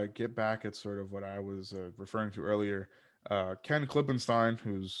get back at sort of what I was referring to earlier, Ken Klippenstein,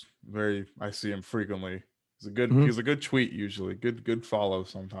 who's I see him frequently. He's a good tweet usually, good follow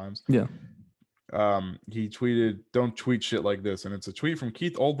sometimes. Yeah. He tweeted, "Don't tweet shit like this," and it's a tweet from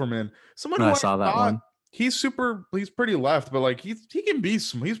Keith Olbermann, someone who I saw that one. He's pretty left, but like he can be,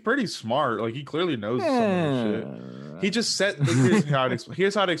 he's pretty smart. Like he clearly knows some of the shit. He just said,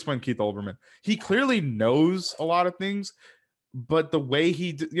 here's how to explain Keith Olbermann. He clearly knows a lot of things, but the way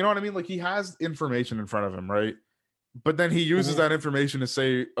you know what I mean? Like he has information in front of him, right? But then he uses that information to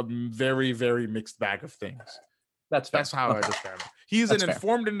say a very, very mixed bag of things. That's how I describe it. He's an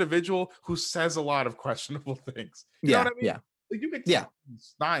informed individual who says a lot of questionable things. You know what I mean? Yeah. Like you could tell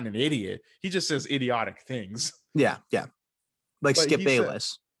he's not an idiot. He just says idiotic things. Yeah. Like but Skip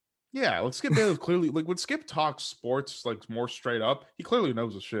Bayless. Like Skip Bayless clearly, like when Skip talks sports like more straight up, he clearly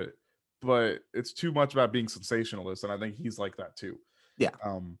knows the shit. But it's too much about being sensationalist, and I think he's like that too. Yeah.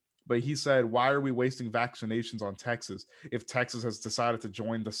 But he said, why are we wasting vaccinations on Texas if Texas has decided to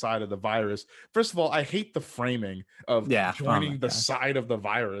join the side of the virus? First of all, I hate the framing of joining the side of the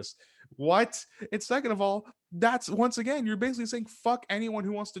virus. What? And second of all, that's once again, you're basically saying fuck anyone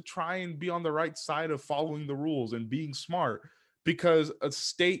who wants to try and be on the right side of following the rules and being smart because a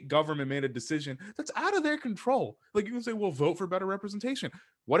state government made a decision that's out of their control. Like you can say, well, vote for better representation.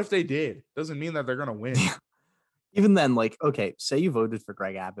 What if they did? Doesn't mean that they're going to win. Even then, like, okay, say you voted for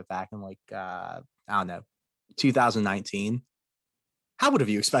Greg Abbott back in like, I don't know, 2019. How would have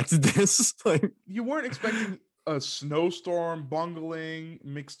you expected this? Like, you weren't expecting a snowstorm bungling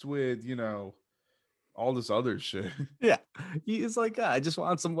mixed with, all this other shit. Yeah. He's like, I just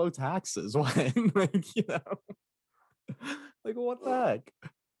want some low taxes. When, like, like, what the heck?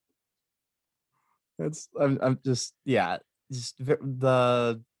 I'm just, just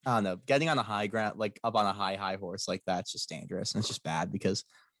the, I don't know, getting on a high ground, like up on a high horse like that's just dangerous. And it's just bad because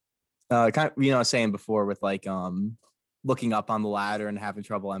kind of, I was saying before with like looking up on the ladder and having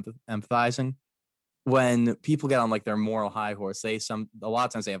trouble empathizing. When people get on like their moral high horse, a lot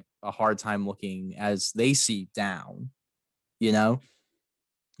of times they have a hard time looking as they see down, Yeah.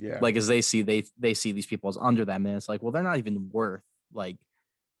 Like as they see see these people as under them, and it's like, well, they're not even worth like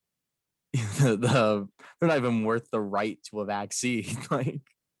they're not even worth the right to a vaccine. Like,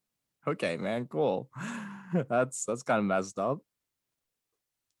 okay, man, cool. That's kind of messed up.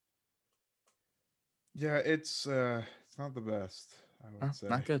 Yeah, it's not the best, I would say.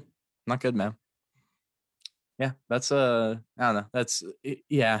 Not good, man. Yeah, that's I don't know. That's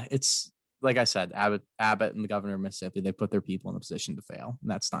it's like I said, Abbott and the governor of Mississippi, they put their people in a position to fail, and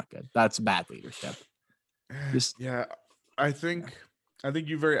that's not good. That's bad leadership. I think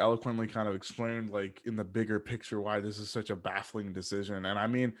you very eloquently kind of explained, like, in the bigger picture, why this is such a baffling decision. And I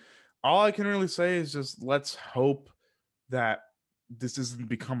mean, all I can really say is just let's hope that this doesn't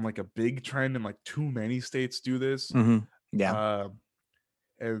become like a big trend and like too many states do this. Mm-hmm. Yeah.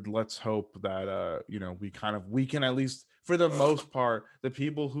 And let's hope that, we can at least, for the most part, the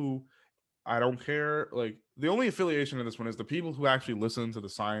people who, I don't care, like the only affiliation in this one is the people who actually listen to the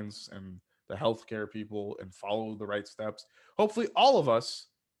science and the healthcare people and follow the right steps. Hopefully all of us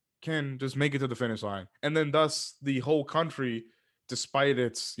can just make it to the finish line. And then thus the whole country, despite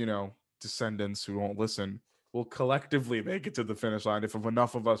its, descendants who won't listen, will collectively make it to the finish line if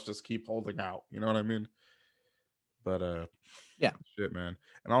enough of us just keep holding out. You know what I mean? But Yeah. Shit, man.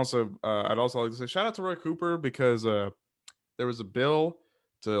 And also, I'd also like to say shout out to Roy Cooper because there was a bill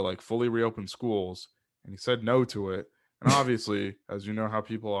to like fully reopen schools, and he said no to it. And obviously, as you know how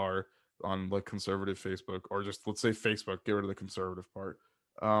people are on like conservative Facebook, or just let's say Facebook, get rid of the conservative part.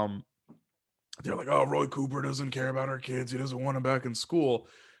 They're like, oh, Roy Cooper doesn't care about our kids. He doesn't want them back in school.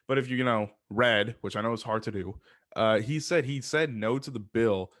 But if you read, which I know is hard to do, he said no to the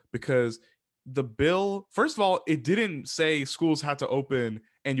bill because the bill, first of all, it didn't say schools had to open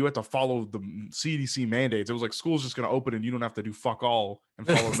and you had to follow the CDC mandates. It was like schools just going to open and you don't have to do fuck all and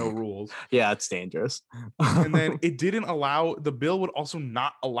follow no rules. Yeah, it's dangerous. And then it didn't allow, the bill would also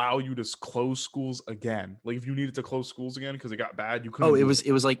not allow you to close schools again. Like if you needed to close schools again because it got bad, you couldn't. Oh, it was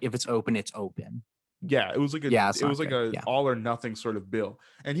like if it's open, it's open. Yeah, it was like a all or nothing sort of bill.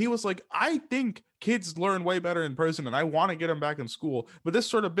 And he was like, I think kids learn way better in person and I want to get them back in school. But this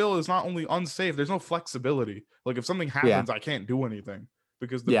sort of bill is not only unsafe, there's no flexibility. Like if something happens, I can't do anything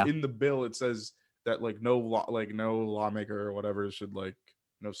because in the bill it says that like no lawmaker or whatever should like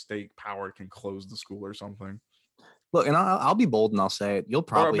no state power can close the school or something. Look, and I'll be bold and I'll say it. You'll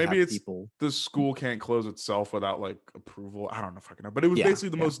probably maybe have it's people. The school can't close itself without like approval. I don't know if I can know, but it was basically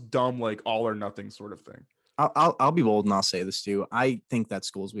the most dumb like all or nothing sort of thing. I'll be bold and I'll say this too. I think that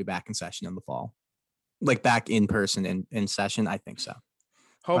schools will be back in session in the fall, like back in person in session. I think so.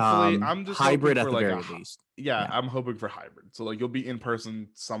 Hopefully, I'm just hybrid at the like very least. Yeah, I'm hoping for hybrid. So like you'll be in person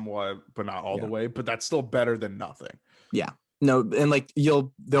somewhat, but not all the way. But that's still better than nothing. Yeah. No, and like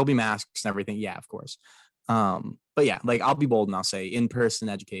there'll be masks and everything. Yeah, of course. But yeah, like I'll be bold and I'll say in-person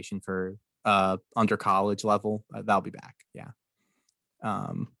education for under college level, that'll be back. Yeah.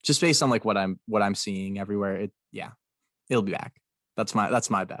 Just based on like what I'm seeing everywhere, it'll be back. That's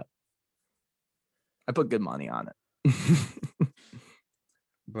my bet. I put good money on it.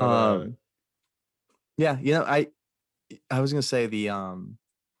 But yeah, I was gonna say the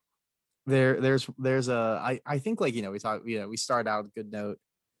there's I think like we start out a good note.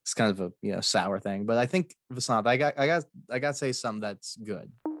 It's kind of a sour thing, but I think Vasanth, I got to say something that's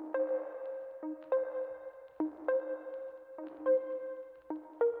good.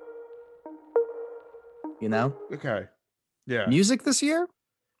 Okay, yeah. Music this year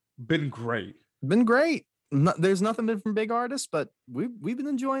been great. There's nothing been from big artists, but we've been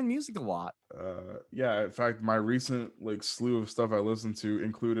enjoying music a lot. Yeah. In fact, my recent like slew of stuff I listened to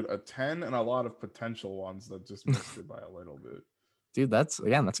included a 10 and a lot of potential ones that just missed it by a little bit. Dude, that's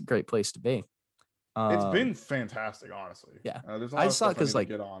a great place to be. It's been fantastic, honestly. Yeah, there's a lot of stuff I need to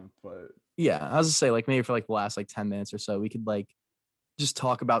get on, but yeah, I was gonna say like maybe for like the last like 10 minutes or so, we could like just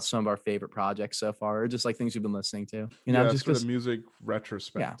talk about some of our favorite projects so far, or just like things we've been listening to. Just for the music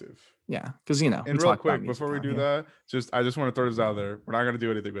retrospective. Yeah, because And real quick before we do that, I just want to throw this out there. We're not gonna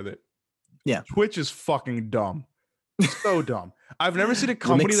do anything with it. Yeah, Twitch is fucking dumb. So dumb. I've never seen a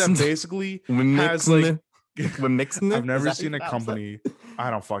company that basically has like. We're mixing it. I've never seen a company. I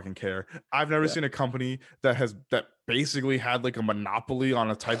don't fucking care. I've never seen a company that basically had like a monopoly on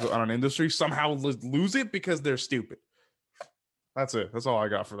on an industry somehow lose it because they're stupid. That's it. That's all I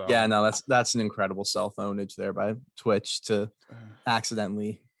got for that. Yeah, no, that's an incredible self-ownage there by Twitch to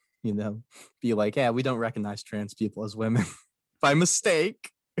accidentally, be like, yeah, we don't recognize trans people as women by mistake.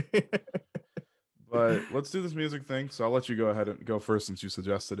 But let's do this music thing. So I'll let you go ahead and go first since you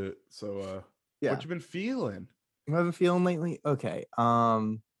suggested it. So what you been feeling? What have I been feeling lately? Okay.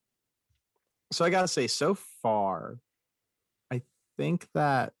 So I gotta say, so far, I think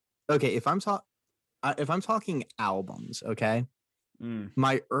that if I'm talking albums, okay,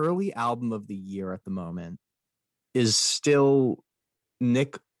 my early album of the year at the moment is still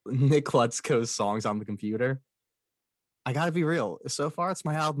Nick Lutzko's Songs on the Computer. I gotta be real. So far, it's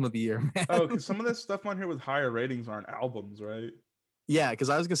my album of the year, man. Oh, because some of this stuff on here with higher ratings aren't albums, right? Yeah, because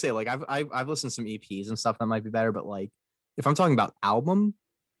I was gonna say like I've listened to some EPs and stuff that might be better, but like if I'm talking about album,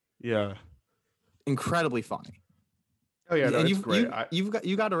 incredibly funny. Oh yeah, and great.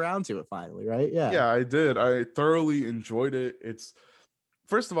 You got around to it finally, right? Yeah, I did. I thoroughly enjoyed it. It's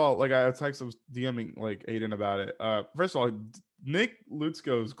first of all, like I was DMing like Aiden about it. First of all, Nick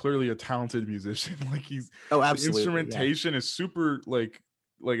Lutzko is clearly a talented musician. Like absolutely. The instrumentation is super like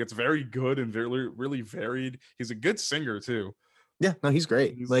it's very good and very really varied. He's a good singer too. Yeah, no, he's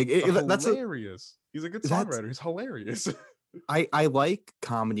great. That's hilarious. He's a good songwriter. He's hilarious. I like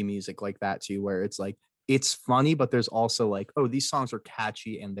comedy music like that too, where it's like it's funny, but there's also like, oh, these songs are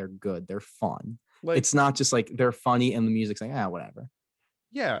catchy and they're good. They're fun. Like, it's not just like they're funny and the music's like, whatever.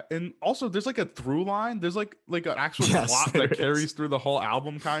 Yeah, and also there's like a through line. There's like an actual plot that carries through the whole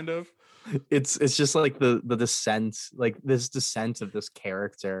album, kind of. It's just like the descent, like this descent of this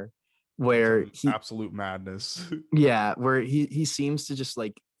character where he absolute madness. Yeah, where he seems to just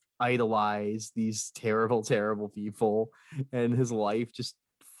like idolize these terrible, terrible people, and his life just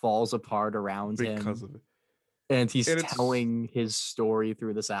falls apart around because him. of it. And he's telling his story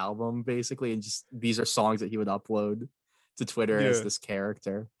through this album, basically, and just these are songs that he would upload to Twitter as this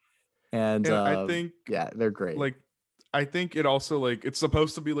character. And I think they're great. Like, I think it also like it's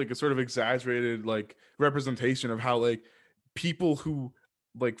supposed to be like a sort of exaggerated like representation of how like people who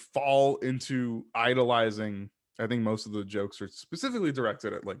like fall into idolizing. I think most of the jokes are specifically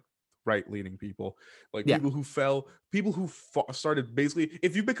directed at like right-leaning people, like people who started basically.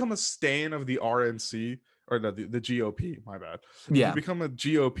 If you become a stan of the RNC or the GOP, my bad. If you become a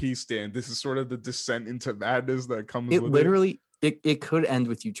GOP stan, this is sort of the descent into madness that comes. It literally. It could end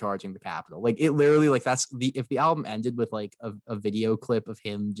with you charging the Capitol. Like it literally, like that's if the album ended with like a video clip of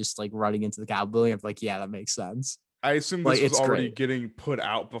him just like running into the Capitol building, I'm like, yeah, that makes sense. I assume this was already getting put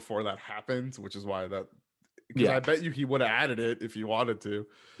out before that happened, which is why that. Because I bet you he would have added it if he wanted to.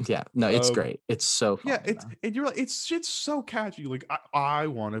 Yeah, no, it's great. It's so fun. Yeah, and you're like, shit's so catchy. Like I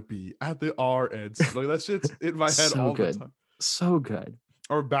want to be at the RNC. Like that shit's in my head all the time. So good.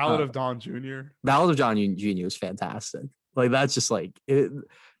 Or Ballad of Don Jr. Ballad of Don Jr. is fantastic. Like that's just like it.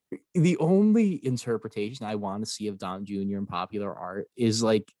 The only interpretation I want to see of Don Jr. in popular art is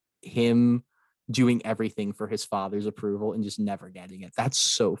like him doing everything for his father's approval and just never getting it. That's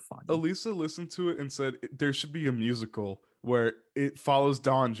so funny. Elisa listened to it and said there should be a musical where it follows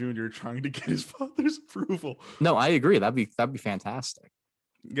Don Jr. trying to get his father's approval. No, I agree. That'd be fantastic.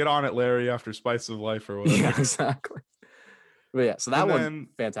 Get on it, Larry, after Spice of Life or whatever. Yeah, exactly. But yeah, so that one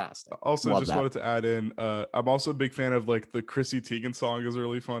fantastic. Also, just wanted to add in, I'm also a big fan of like the Chrissy Teigen song is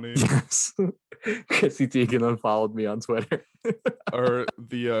really funny. Yes, Chrissy Teigen unfollowed me on Twitter. Or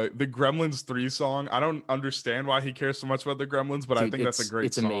the Gremlins 3 song. I don't understand why he cares so much about the Gremlins, but I think that's a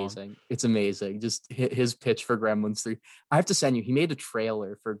great song. Amazing. It's amazing. Just his pitch for Gremlins 3. I have to send you. He made a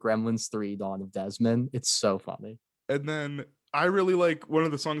trailer for Gremlins 3: Dawn of Desmond. It's so funny. And then I really like one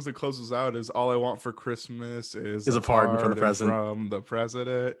of the songs that closes out is "All I Want for Christmas is a pardon from the president." From the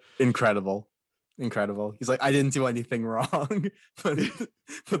president. Incredible. He's like, I didn't do anything wrong, but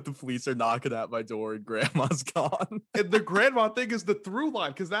the police are knocking at my door and grandma's gone. And the grandma thing is the through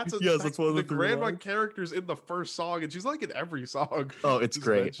line because that's one of the grandma line. Characters in the first song, and she's like in every song. Oh, it's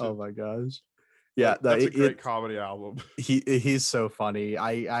great. Mentioned. Oh my gosh. Yeah, that's a great comedy album. He's so funny.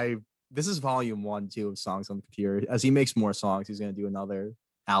 This is volume 1, 2 of Songs on the Computer. As he makes more songs, he's going to do another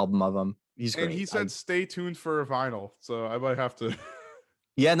album of them. He's great. And he said stay tuned for a vinyl, so I might have to.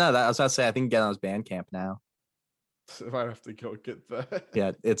 Yeah, no, I was about to say, I think get on his Bandcamp now. I might have to go get that.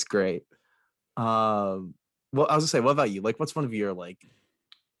 Yeah, it's great. Well, I was going to say, what about you? Like, what's one of your, like...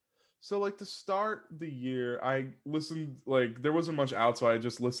 So, like, to start the year, I listened, like, there wasn't much out, so I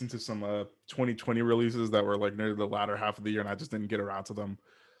just listened to some 2020 releases that were, like, near the latter half of the year, and I just didn't get around to them.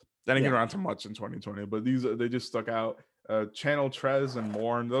 I didn't get around to much in 2020, but they just stuck out. Channel Trez and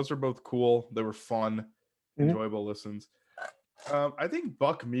Mourn, those are both cool. They were fun, enjoyable listens. I think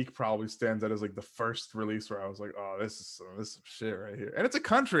Buck Meek probably stands out as like the first release where I was like, oh, this is some shit right here. And it's a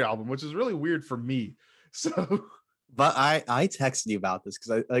country album, which is really weird for me. So but I texted you about this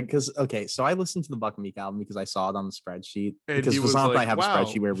because so I listened to the Buck Meek album because I saw it on the spreadsheet. And because Vasant and I have wow, a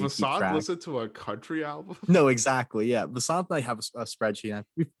spreadsheet where we keep track. Listen to a country album? No, exactly. Yeah. Vasant and I have a spreadsheet.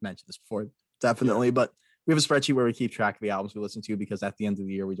 We've mentioned this before, definitely, but we have a spreadsheet where we keep track of the albums we listen to because at the end of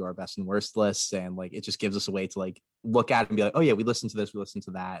the year we do our best and worst lists, and like it just gives us a way to like look at it and be like, oh yeah, we listened to this, we listened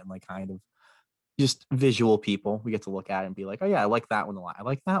to that, and like kind of just visual people. We get to look at it and be like, oh yeah, I like that one a lot. I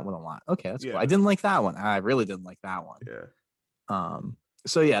like that one a lot. Okay, that's cool. I didn't like that one. I really didn't like that one. Yeah.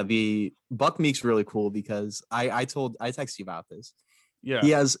 So yeah, the Buck Meek's really cool because I texted you about this. Yeah.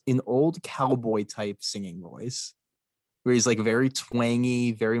 He has an old cowboy type singing voice, where he's like very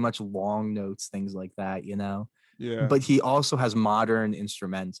twangy, very much long notes, things like that, you know? Yeah. But he also has modern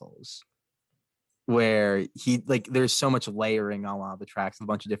instrumentals where he like there's so much layering on a lot of the tracks, a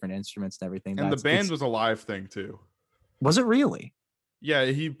bunch of different instruments and everything. And the band was a live thing too. Was it really? Yeah,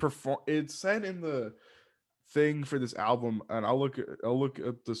 he performed. It said in the thing for this album, and I'll look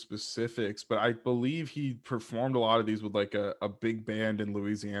up the specifics, but I believe he performed a lot of these with like a big band in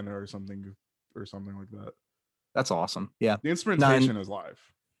Louisiana or something like that. That's awesome. Yeah. The instrumentation is live.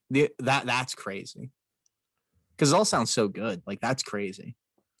 That's crazy. Because it all sounds so good. Like, that's crazy.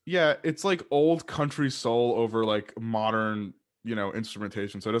 Yeah, it's like old country soul over like modern,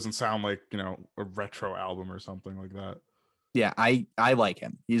 instrumentation. So it doesn't sound like, a retro album or something like that. Yeah, I like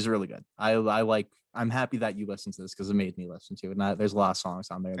him. He's really good. I'm happy that you listened to this because it made me listen to it. And there's a lot of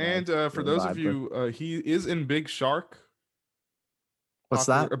songs on there. And for those of you, he is in Big Shark. What's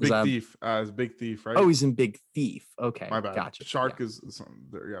that? Or Big Thief. Is Big Thief, right? Oh, he's in Big Thief. Okay, my bad. Gotcha. Shark is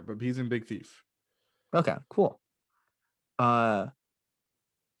there, yeah, but he's in Big Thief. Okay, cool. I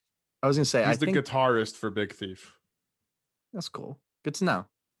was gonna say he's the think guitarist for Big Thief. That's cool. Good to know.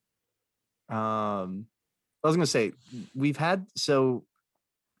 I was gonna say we've had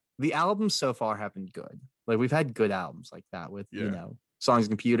the albums so far have been good. Like we've had good albums like that with Songs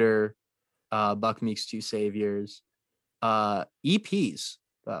Computer, Buck Meeks, Two Saviors, EPs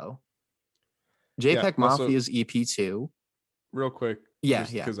though. JPEG Mafia's EP 2. Real quick,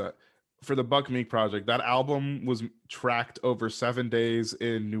 because for the Buck Meek project, that album was tracked over 7 days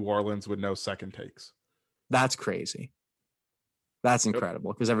in New Orleans with no second takes. That's crazy. That's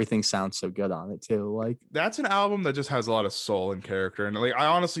incredible because everything sounds so good on it too. Like that's an album that just has a lot of soul and character, and like I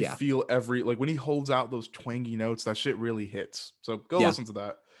honestly feel when he holds out those twangy notes, that shit really hits. So go listen to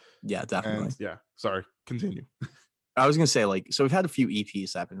that. Yeah, definitely. And sorry, continue. I was gonna say so we've had a few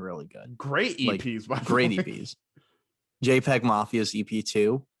EPs that have been really good. Great EPs, great EPs. JPEG Mafia's EP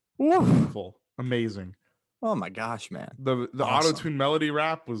 2. Wonderful, amazing. Oh my gosh, man! The auto-tune melody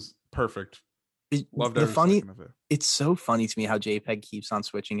rap was perfect. Loved every second of it. It's so funny to me how JPEG keeps on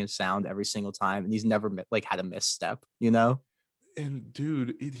switching his sound every single time, and he's never had a misstep, And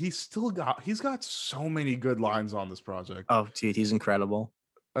dude, he's got so many good lines on this project. Oh, dude, he's incredible.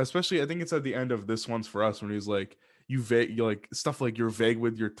 Especially, I think it's at the end of This One's For Us when he's like, you're like stuff like you're vague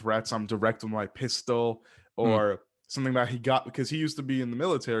with your threats. I'm direct with my pistol, or something that he got because he used to be in the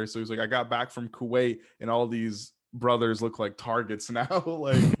military. So he's like, I got back from Kuwait, and all these brothers look like targets now.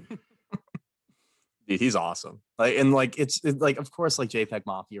 Like. Dude, he's awesome. It's of course, JPEG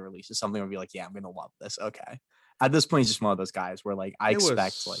Mafia releases something, I'll be like, yeah, I'm gonna love this. Okay. At this point, he's just one of those guys where I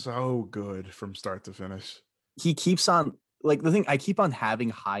expect so good from start to finish. He keeps on the thing. I keep on having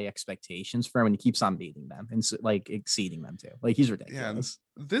high expectations for him, and he keeps on meeting them and exceeding them too. He's ridiculous.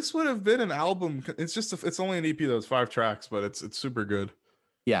 Yeah, this would have been an album. It's just it's only an EP though. It's 5 tracks, but it's super good.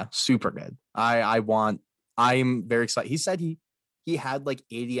 Yeah, super good. I'm very excited. He said he had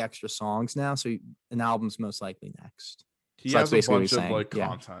 80 extra songs now, so an album's most likely next. He has a bunch of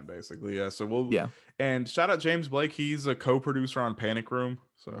content, basically. Yeah. So and shout out James Blake. He's a co-producer on Panic Room.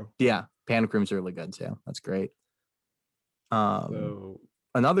 So yeah, Panic Room's really good too. That's great.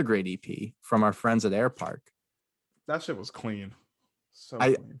 Another great EP from our friends at Air Park. That shit was clean. So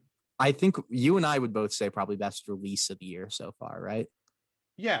clean. I think you and I would both say probably best release of the year so far, right?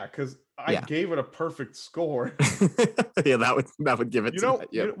 Yeah, because I gave it a perfect score. Yeah, that would give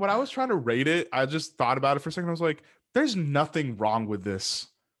it. When I was trying to rate it, I just thought about it for a second. I was like, "There's nothing wrong with this."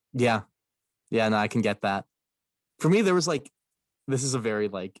 Yeah, no, I can get that. For me, there was this is a very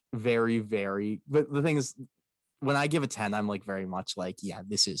very very. But the thing is, when I give a 10, I'm very much yeah,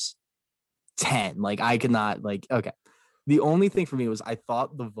 this is 10. I could not okay. The only thing for me was I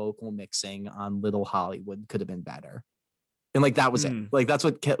thought the vocal mixing on Little Hollywood could have been better. And that was it. That's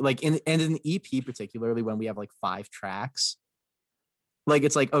what kept in an EP, particularly when we have 5 tracks,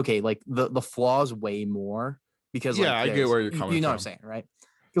 it's okay, the flaws way more because I get where you're coming from. You know what I'm saying, right?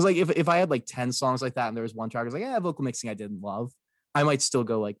 Because if I had 10 songs like that and there was one track I was vocal mixing I didn't love, I might still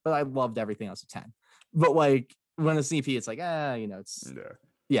go but I loved everything else at 10. But when it's an EP, it's it's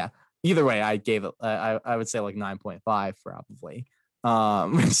Either way, I gave it I would say 9.5 probably.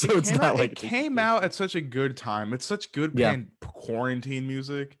 So it came out at such a good time. It's such good quarantine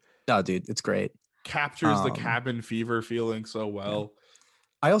music. Oh, dude, it's great. Captures the cabin fever feeling so well.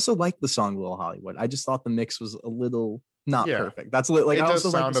 I also like the song Little Hollywood. I just thought the mix was a little not perfect. That's it I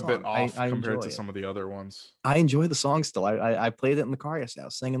does sound a bit off compared to some of the other ones. I enjoy the song still. I played it in the car yesterday. I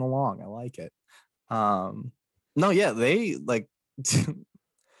was singing along. I like it. They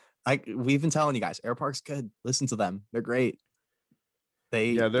we've been telling you guys, Air Park's good. Listen to them. They're great.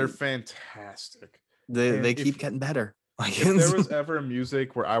 They're fantastic. They keep getting better. If there was ever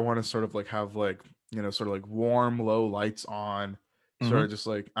music where I want to sort of have warm low lights on, sort of just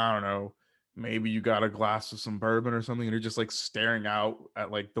I don't know, maybe you got a glass of some bourbon or something and you're just staring out at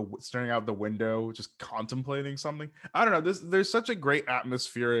staring out the window, just contemplating something. I don't know. There's such a great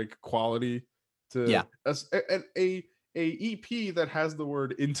atmospheric quality to a EP that has the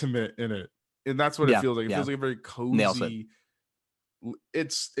word intimate in it, and that's what it feels like. It feels like a very cozy.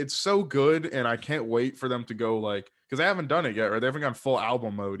 It's so good, and I can't wait for them to go because they haven't done it yet, right? They haven't gone full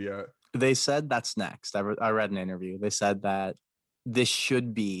album mode yet. They said that's next. I read an interview. They said that this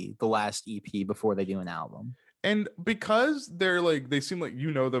should be the last EP before they do an album. And because they're they seem like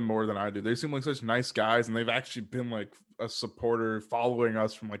them more than I do. They seem like such nice guys, and they've actually been a supporter following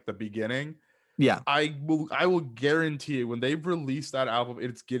us from the beginning. Yeah, I will guarantee you when they release that album,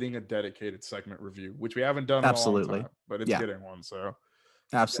 it's getting a dedicated segment review, which we haven't done in a long time, but it's getting one. So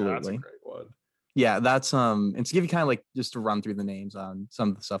Absolutely. Yeah, that's a great one. Yeah, that's and to give you kind of like just to run through the names on some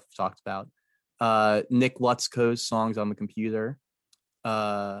of the stuff we talked about. Nick Lutzko's Songs on the Computer.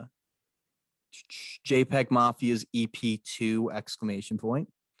 JPEG Mafia's EP2 exclamation point.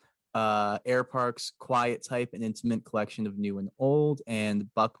 Air Park's Quiet Type, an intimate collection of new and old,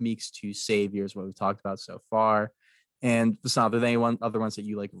 and Buck Meek's Two Saviors, what we've talked about so far. And Vasant, are there any other ones that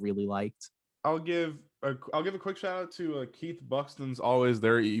you like really liked? I'll give a quick shout out to Keith Buxton's Always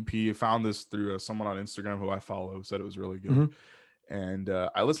There EP. I found this through someone on Instagram who I follow, said it was really good. Mm-hmm. And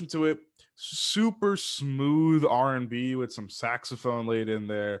I listened to it. Super smooth R&B with some saxophone laid in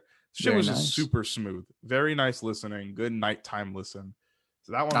there. Shit was just super smooth. Very nice listening. Good nighttime listen.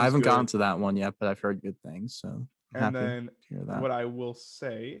 So that one I haven't gotten to that one yet, but I've heard good things. So and then what I will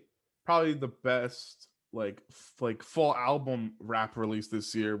say, probably the best like full album rap release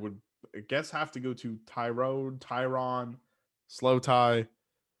this year would, I guess, have to go to Tyron, Slow Tie.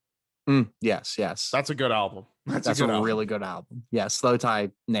 Yes. That's a good album. That's a really good album. Yeah, Slow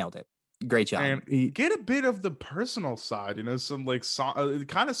Tie nailed it. Great job. And get a bit of the personal side, some like song. It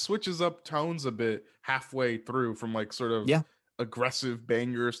kind of switches up tones a bit halfway through from like sort of aggressive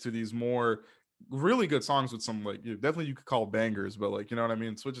bangers to these more really good songs with some like definitely you could call bangers, but like, you know what I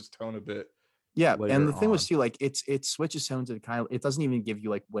mean? It switches tone a bit. Yeah, and the thing was too, like it switches tone to kind of, it doesn't even give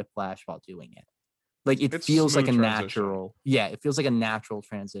you like whiplash while doing it. Like it feels like a natural. Yeah, it feels like a natural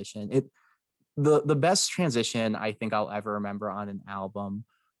transition. The best transition I think I'll ever remember on an album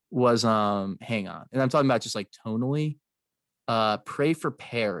was hang on, and I'm talking about just like tonally, Pray for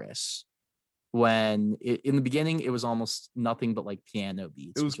Paris, when in the beginning it was almost nothing but like piano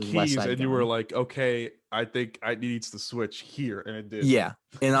beats. It was keys, and you were like, okay, I think I needs to switch here, and it did. Yeah,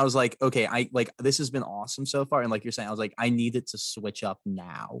 and I was like, okay, I like this has been awesome so far, and like you're saying, I was like, I need it to switch up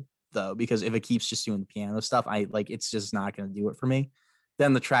now though, because if it keeps just doing the piano stuff, I like it's just not going to do it for me.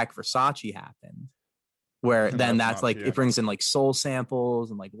 Then the track Versace happened, where then that's like it brings in like soul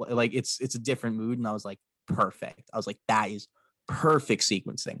samples and like it's a different mood, and I was like, perfect. I was like, that is perfect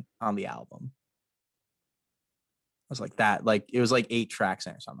sequencing on the album. I was like that, like it was like 8 tracks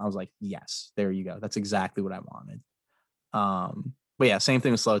or something. I was like, yes, there you go. That's exactly what I wanted. But yeah, same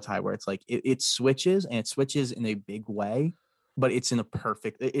thing with Slow Tie, where it's like it switches, and it switches in a big way, but it's in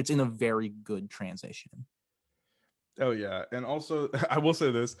a very good transition. Oh yeah, and also I will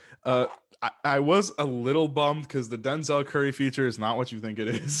say this: I was a little bummed because the Denzel Curry feature is not what you think it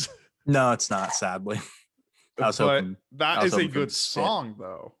is. No, it's not. Sadly, that is a good song,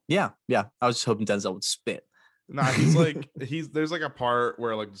 though. Yeah. I was just hoping Denzel would spit. Nah, he's like there's like a part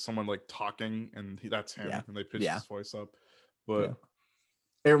where like someone like talking, and that's him, and they pitch his voice up. But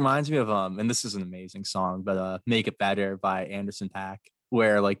it reminds me of and this is an amazing song, but "Make It Better" by Anderson .Paak,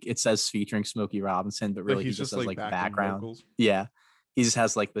 where like it says featuring Smokey Robinson, but really he just has like background vocals. Yeah, he just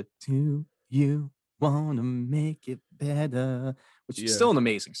has like the "Do you wanna make it better," which is still an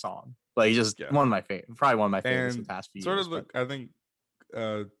amazing song. Like he's just one of my favorite, probably one of my favorites in the past few years. Sort of, I think,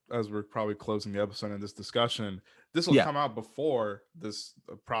 as we're probably closing the episode in this discussion, this will come out before this.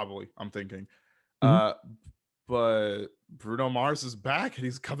 Probably, I'm thinking. But Bruno Mars is back, and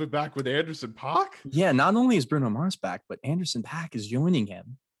he's coming back with Anderson .Paak. Yeah, not only is Bruno Mars back, but Anderson .Paak is joining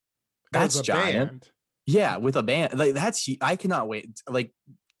him. That's giant. Band. Yeah, with a band. Like I cannot wait. Like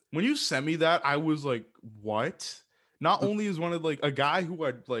when you sent me that, I was like, what? Not only is one of like a guy who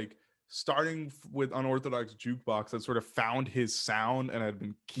had like starting with Unorthodox Jukebox that sort of found his sound and had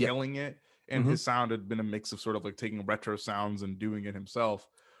been killing it, and his sound had been a mix of sort of like taking retro sounds and doing it himself.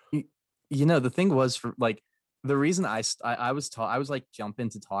 The thing was, for like, the reason I was like jumping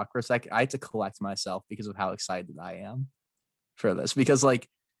to talk for a second, I had to collect myself because of how excited I am for this, because like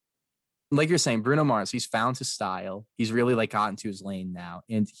you're saying, Bruno Mars, he's found his style. He's really like gotten to his lane now,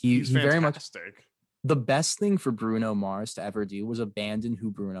 and he's very much. The best thing for Bruno Mars to ever do was abandon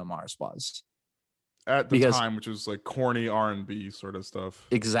who Bruno Mars was at the time, which was like corny R&B sort of stuff.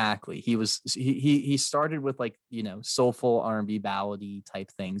 Exactly. He started with like, soulful R&B ballady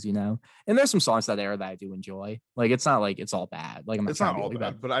type things, and there's some songs that I do enjoy. Like it's not like it's all bad. Like it's not all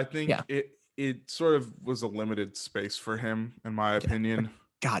bad, but I think it sort of was a limited space for him, in my opinion.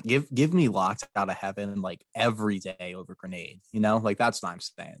 God, give me Locked Out of Heaven like every day over Grenade. Like that's what I'm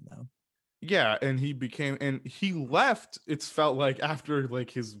saying though. Yeah, and he left. It's felt like after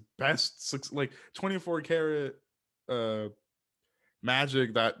like his best, like 24 Karat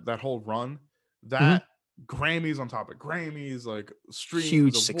Magic, that whole run, that Grammys on top of Grammys, like streams,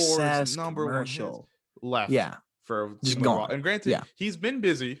 huge awards, success, number commercial. One left. Yeah, for just gone. And granted, he's been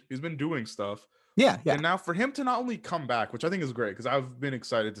busy. He's been doing stuff. Yeah. And now for him to not only come back, which I think is great because I've been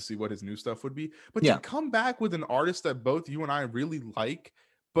excited to see what his new stuff would be, but to come back with an artist that both you and I really like,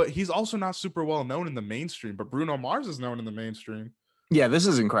 but he's also not super well known in the mainstream, but Bruno Mars is known in the mainstream. Yeah, this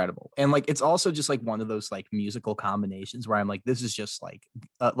is incredible. And like it's also just like one of those like musical combinations where I'm like, this is just like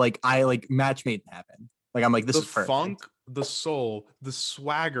match made in heaven. Like I'm like, this is perfect. The funk, the soul, the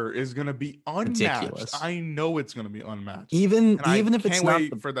swagger is gonna be unmatched. Ridiculous. I know it's gonna be unmatched. Even if it's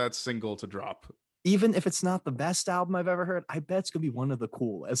not for that single to drop. Even if it's not the best album I've ever heard, I bet it's gonna be one of the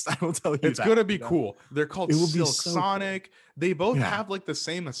coolest. I will tell you, it's gonna be cool. They're called Silk Sonic. Cool. They both have like the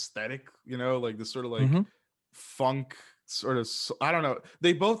same aesthetic, like this sort of like funk sort of. I don't know.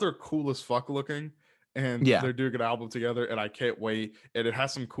 They both are cool as fuck looking, and they're doing an album together, and I can't wait. And it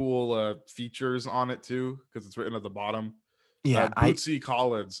has some cool features on it too, because it's written at the bottom. Yeah, Bootsy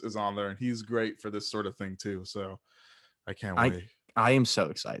Collins is on there, and he's great for this sort of thing too. So I can't wait. I am so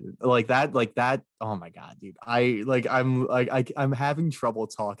excited. Like that. Oh my god, dude. I'm having trouble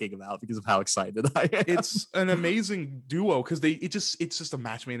talking about because of how excited I am. It's an amazing duo because it's just a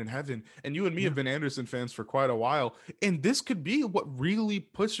match made in heaven. And you and me have been Anderson fans for quite a while. And this could be what really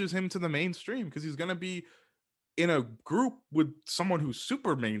pushes him to the mainstream because he's gonna be in a group with someone who's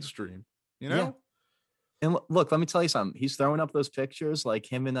super mainstream, Yeah. And look, let me tell you something. He's throwing up those pictures like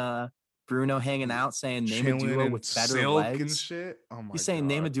him and Bruno hanging out saying name a duo with better legs and shit. Oh my He's saying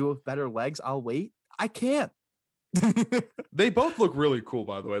name a duo with better legs. I'll wait. I can't. They both look really cool,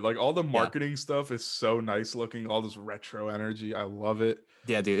 by the way. Like all the marketing stuff is so nice looking. All this retro energy. I love it.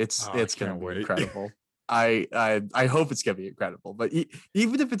 Yeah, dude. It's gonna be incredible. I hope it's gonna be incredible. But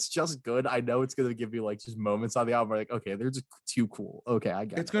even if it's just good, I know it's gonna give me like just moments on the album where like, okay, they're just too cool. Okay, I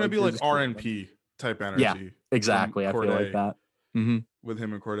get it. It's gonna be like R&P type energy. Yeah, exactly. I feel like that. Mm-hmm. With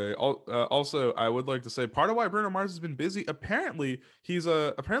him and Corday. Also, I would like to say part of why Bruno Mars has been busy. Apparently, he's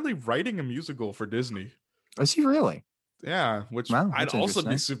writing a musical for Disney. Is he really? Yeah, which I'd also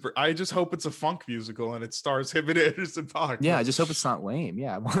be super. I just hope it's a funk musical and it stars him and Anderson .Paak. Yeah, I just hope it's not lame.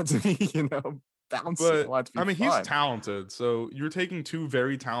 Yeah, I want it to be bouncy. But I mean, he's talented. So you're taking two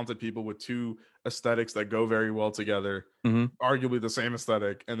very talented people with two aesthetics that go very well together, arguably the same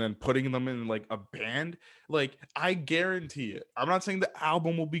aesthetic, and then putting them in like a band. Like I guarantee it. I'm not saying the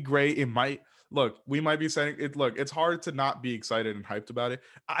album will be great. It might we might be saying it. Look, it's hard to not be excited and hyped about it.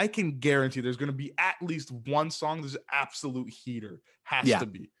 I can guarantee there's going to be at least one song that's absolute heater. Has to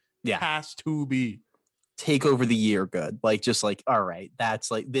be. Take over the year. Good. Like just like all right.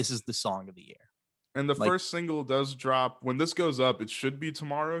 That's like this is the song of the year. And the first single does drop when this goes up. It should be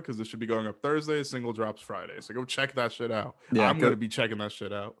tomorrow because it should be going up Thursday. Single drops Friday. So go check that shit out. Yeah, I'm going to be checking that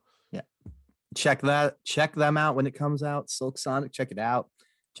shit out. Yeah. Check them out when it comes out. Silk Sonic, check it out.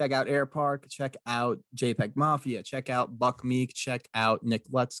 Check out Air Park. Check out JPEG Mafia. Check out Buck Meek. Check out Nick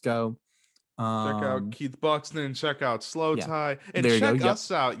Let's Go. Check out Keith Buxton. Check out Slow Tie. And check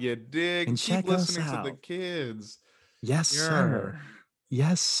us out, you dig? And keep listening to the kids. Yes, sir.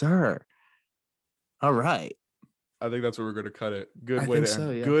 Yes, sir. All right. I think that's where we're going to cut it. Good way to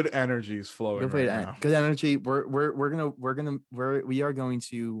end. Good energy is flowing. Good way to end. Good energy. We are going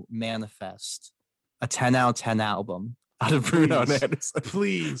to manifest a 10 out of 10 album out of Bruno and Anderson.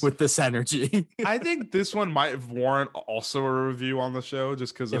 Please. With this energy. I think this one might warrant also a review on the show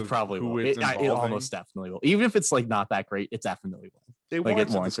just because of probably who it's involving. It almost definitely will. Even if it's like not that great, it definitely will. It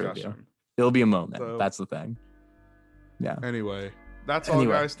warrants a discussion. It'll be a moment. So, that's the thing. Yeah. Anyway. That's all,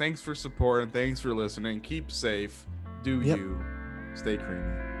 guys. Thanks for support and thanks for listening. Keep safe. Do you. Stay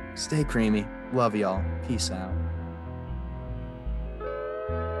creamy. Stay creamy. Love y'all. Peace out.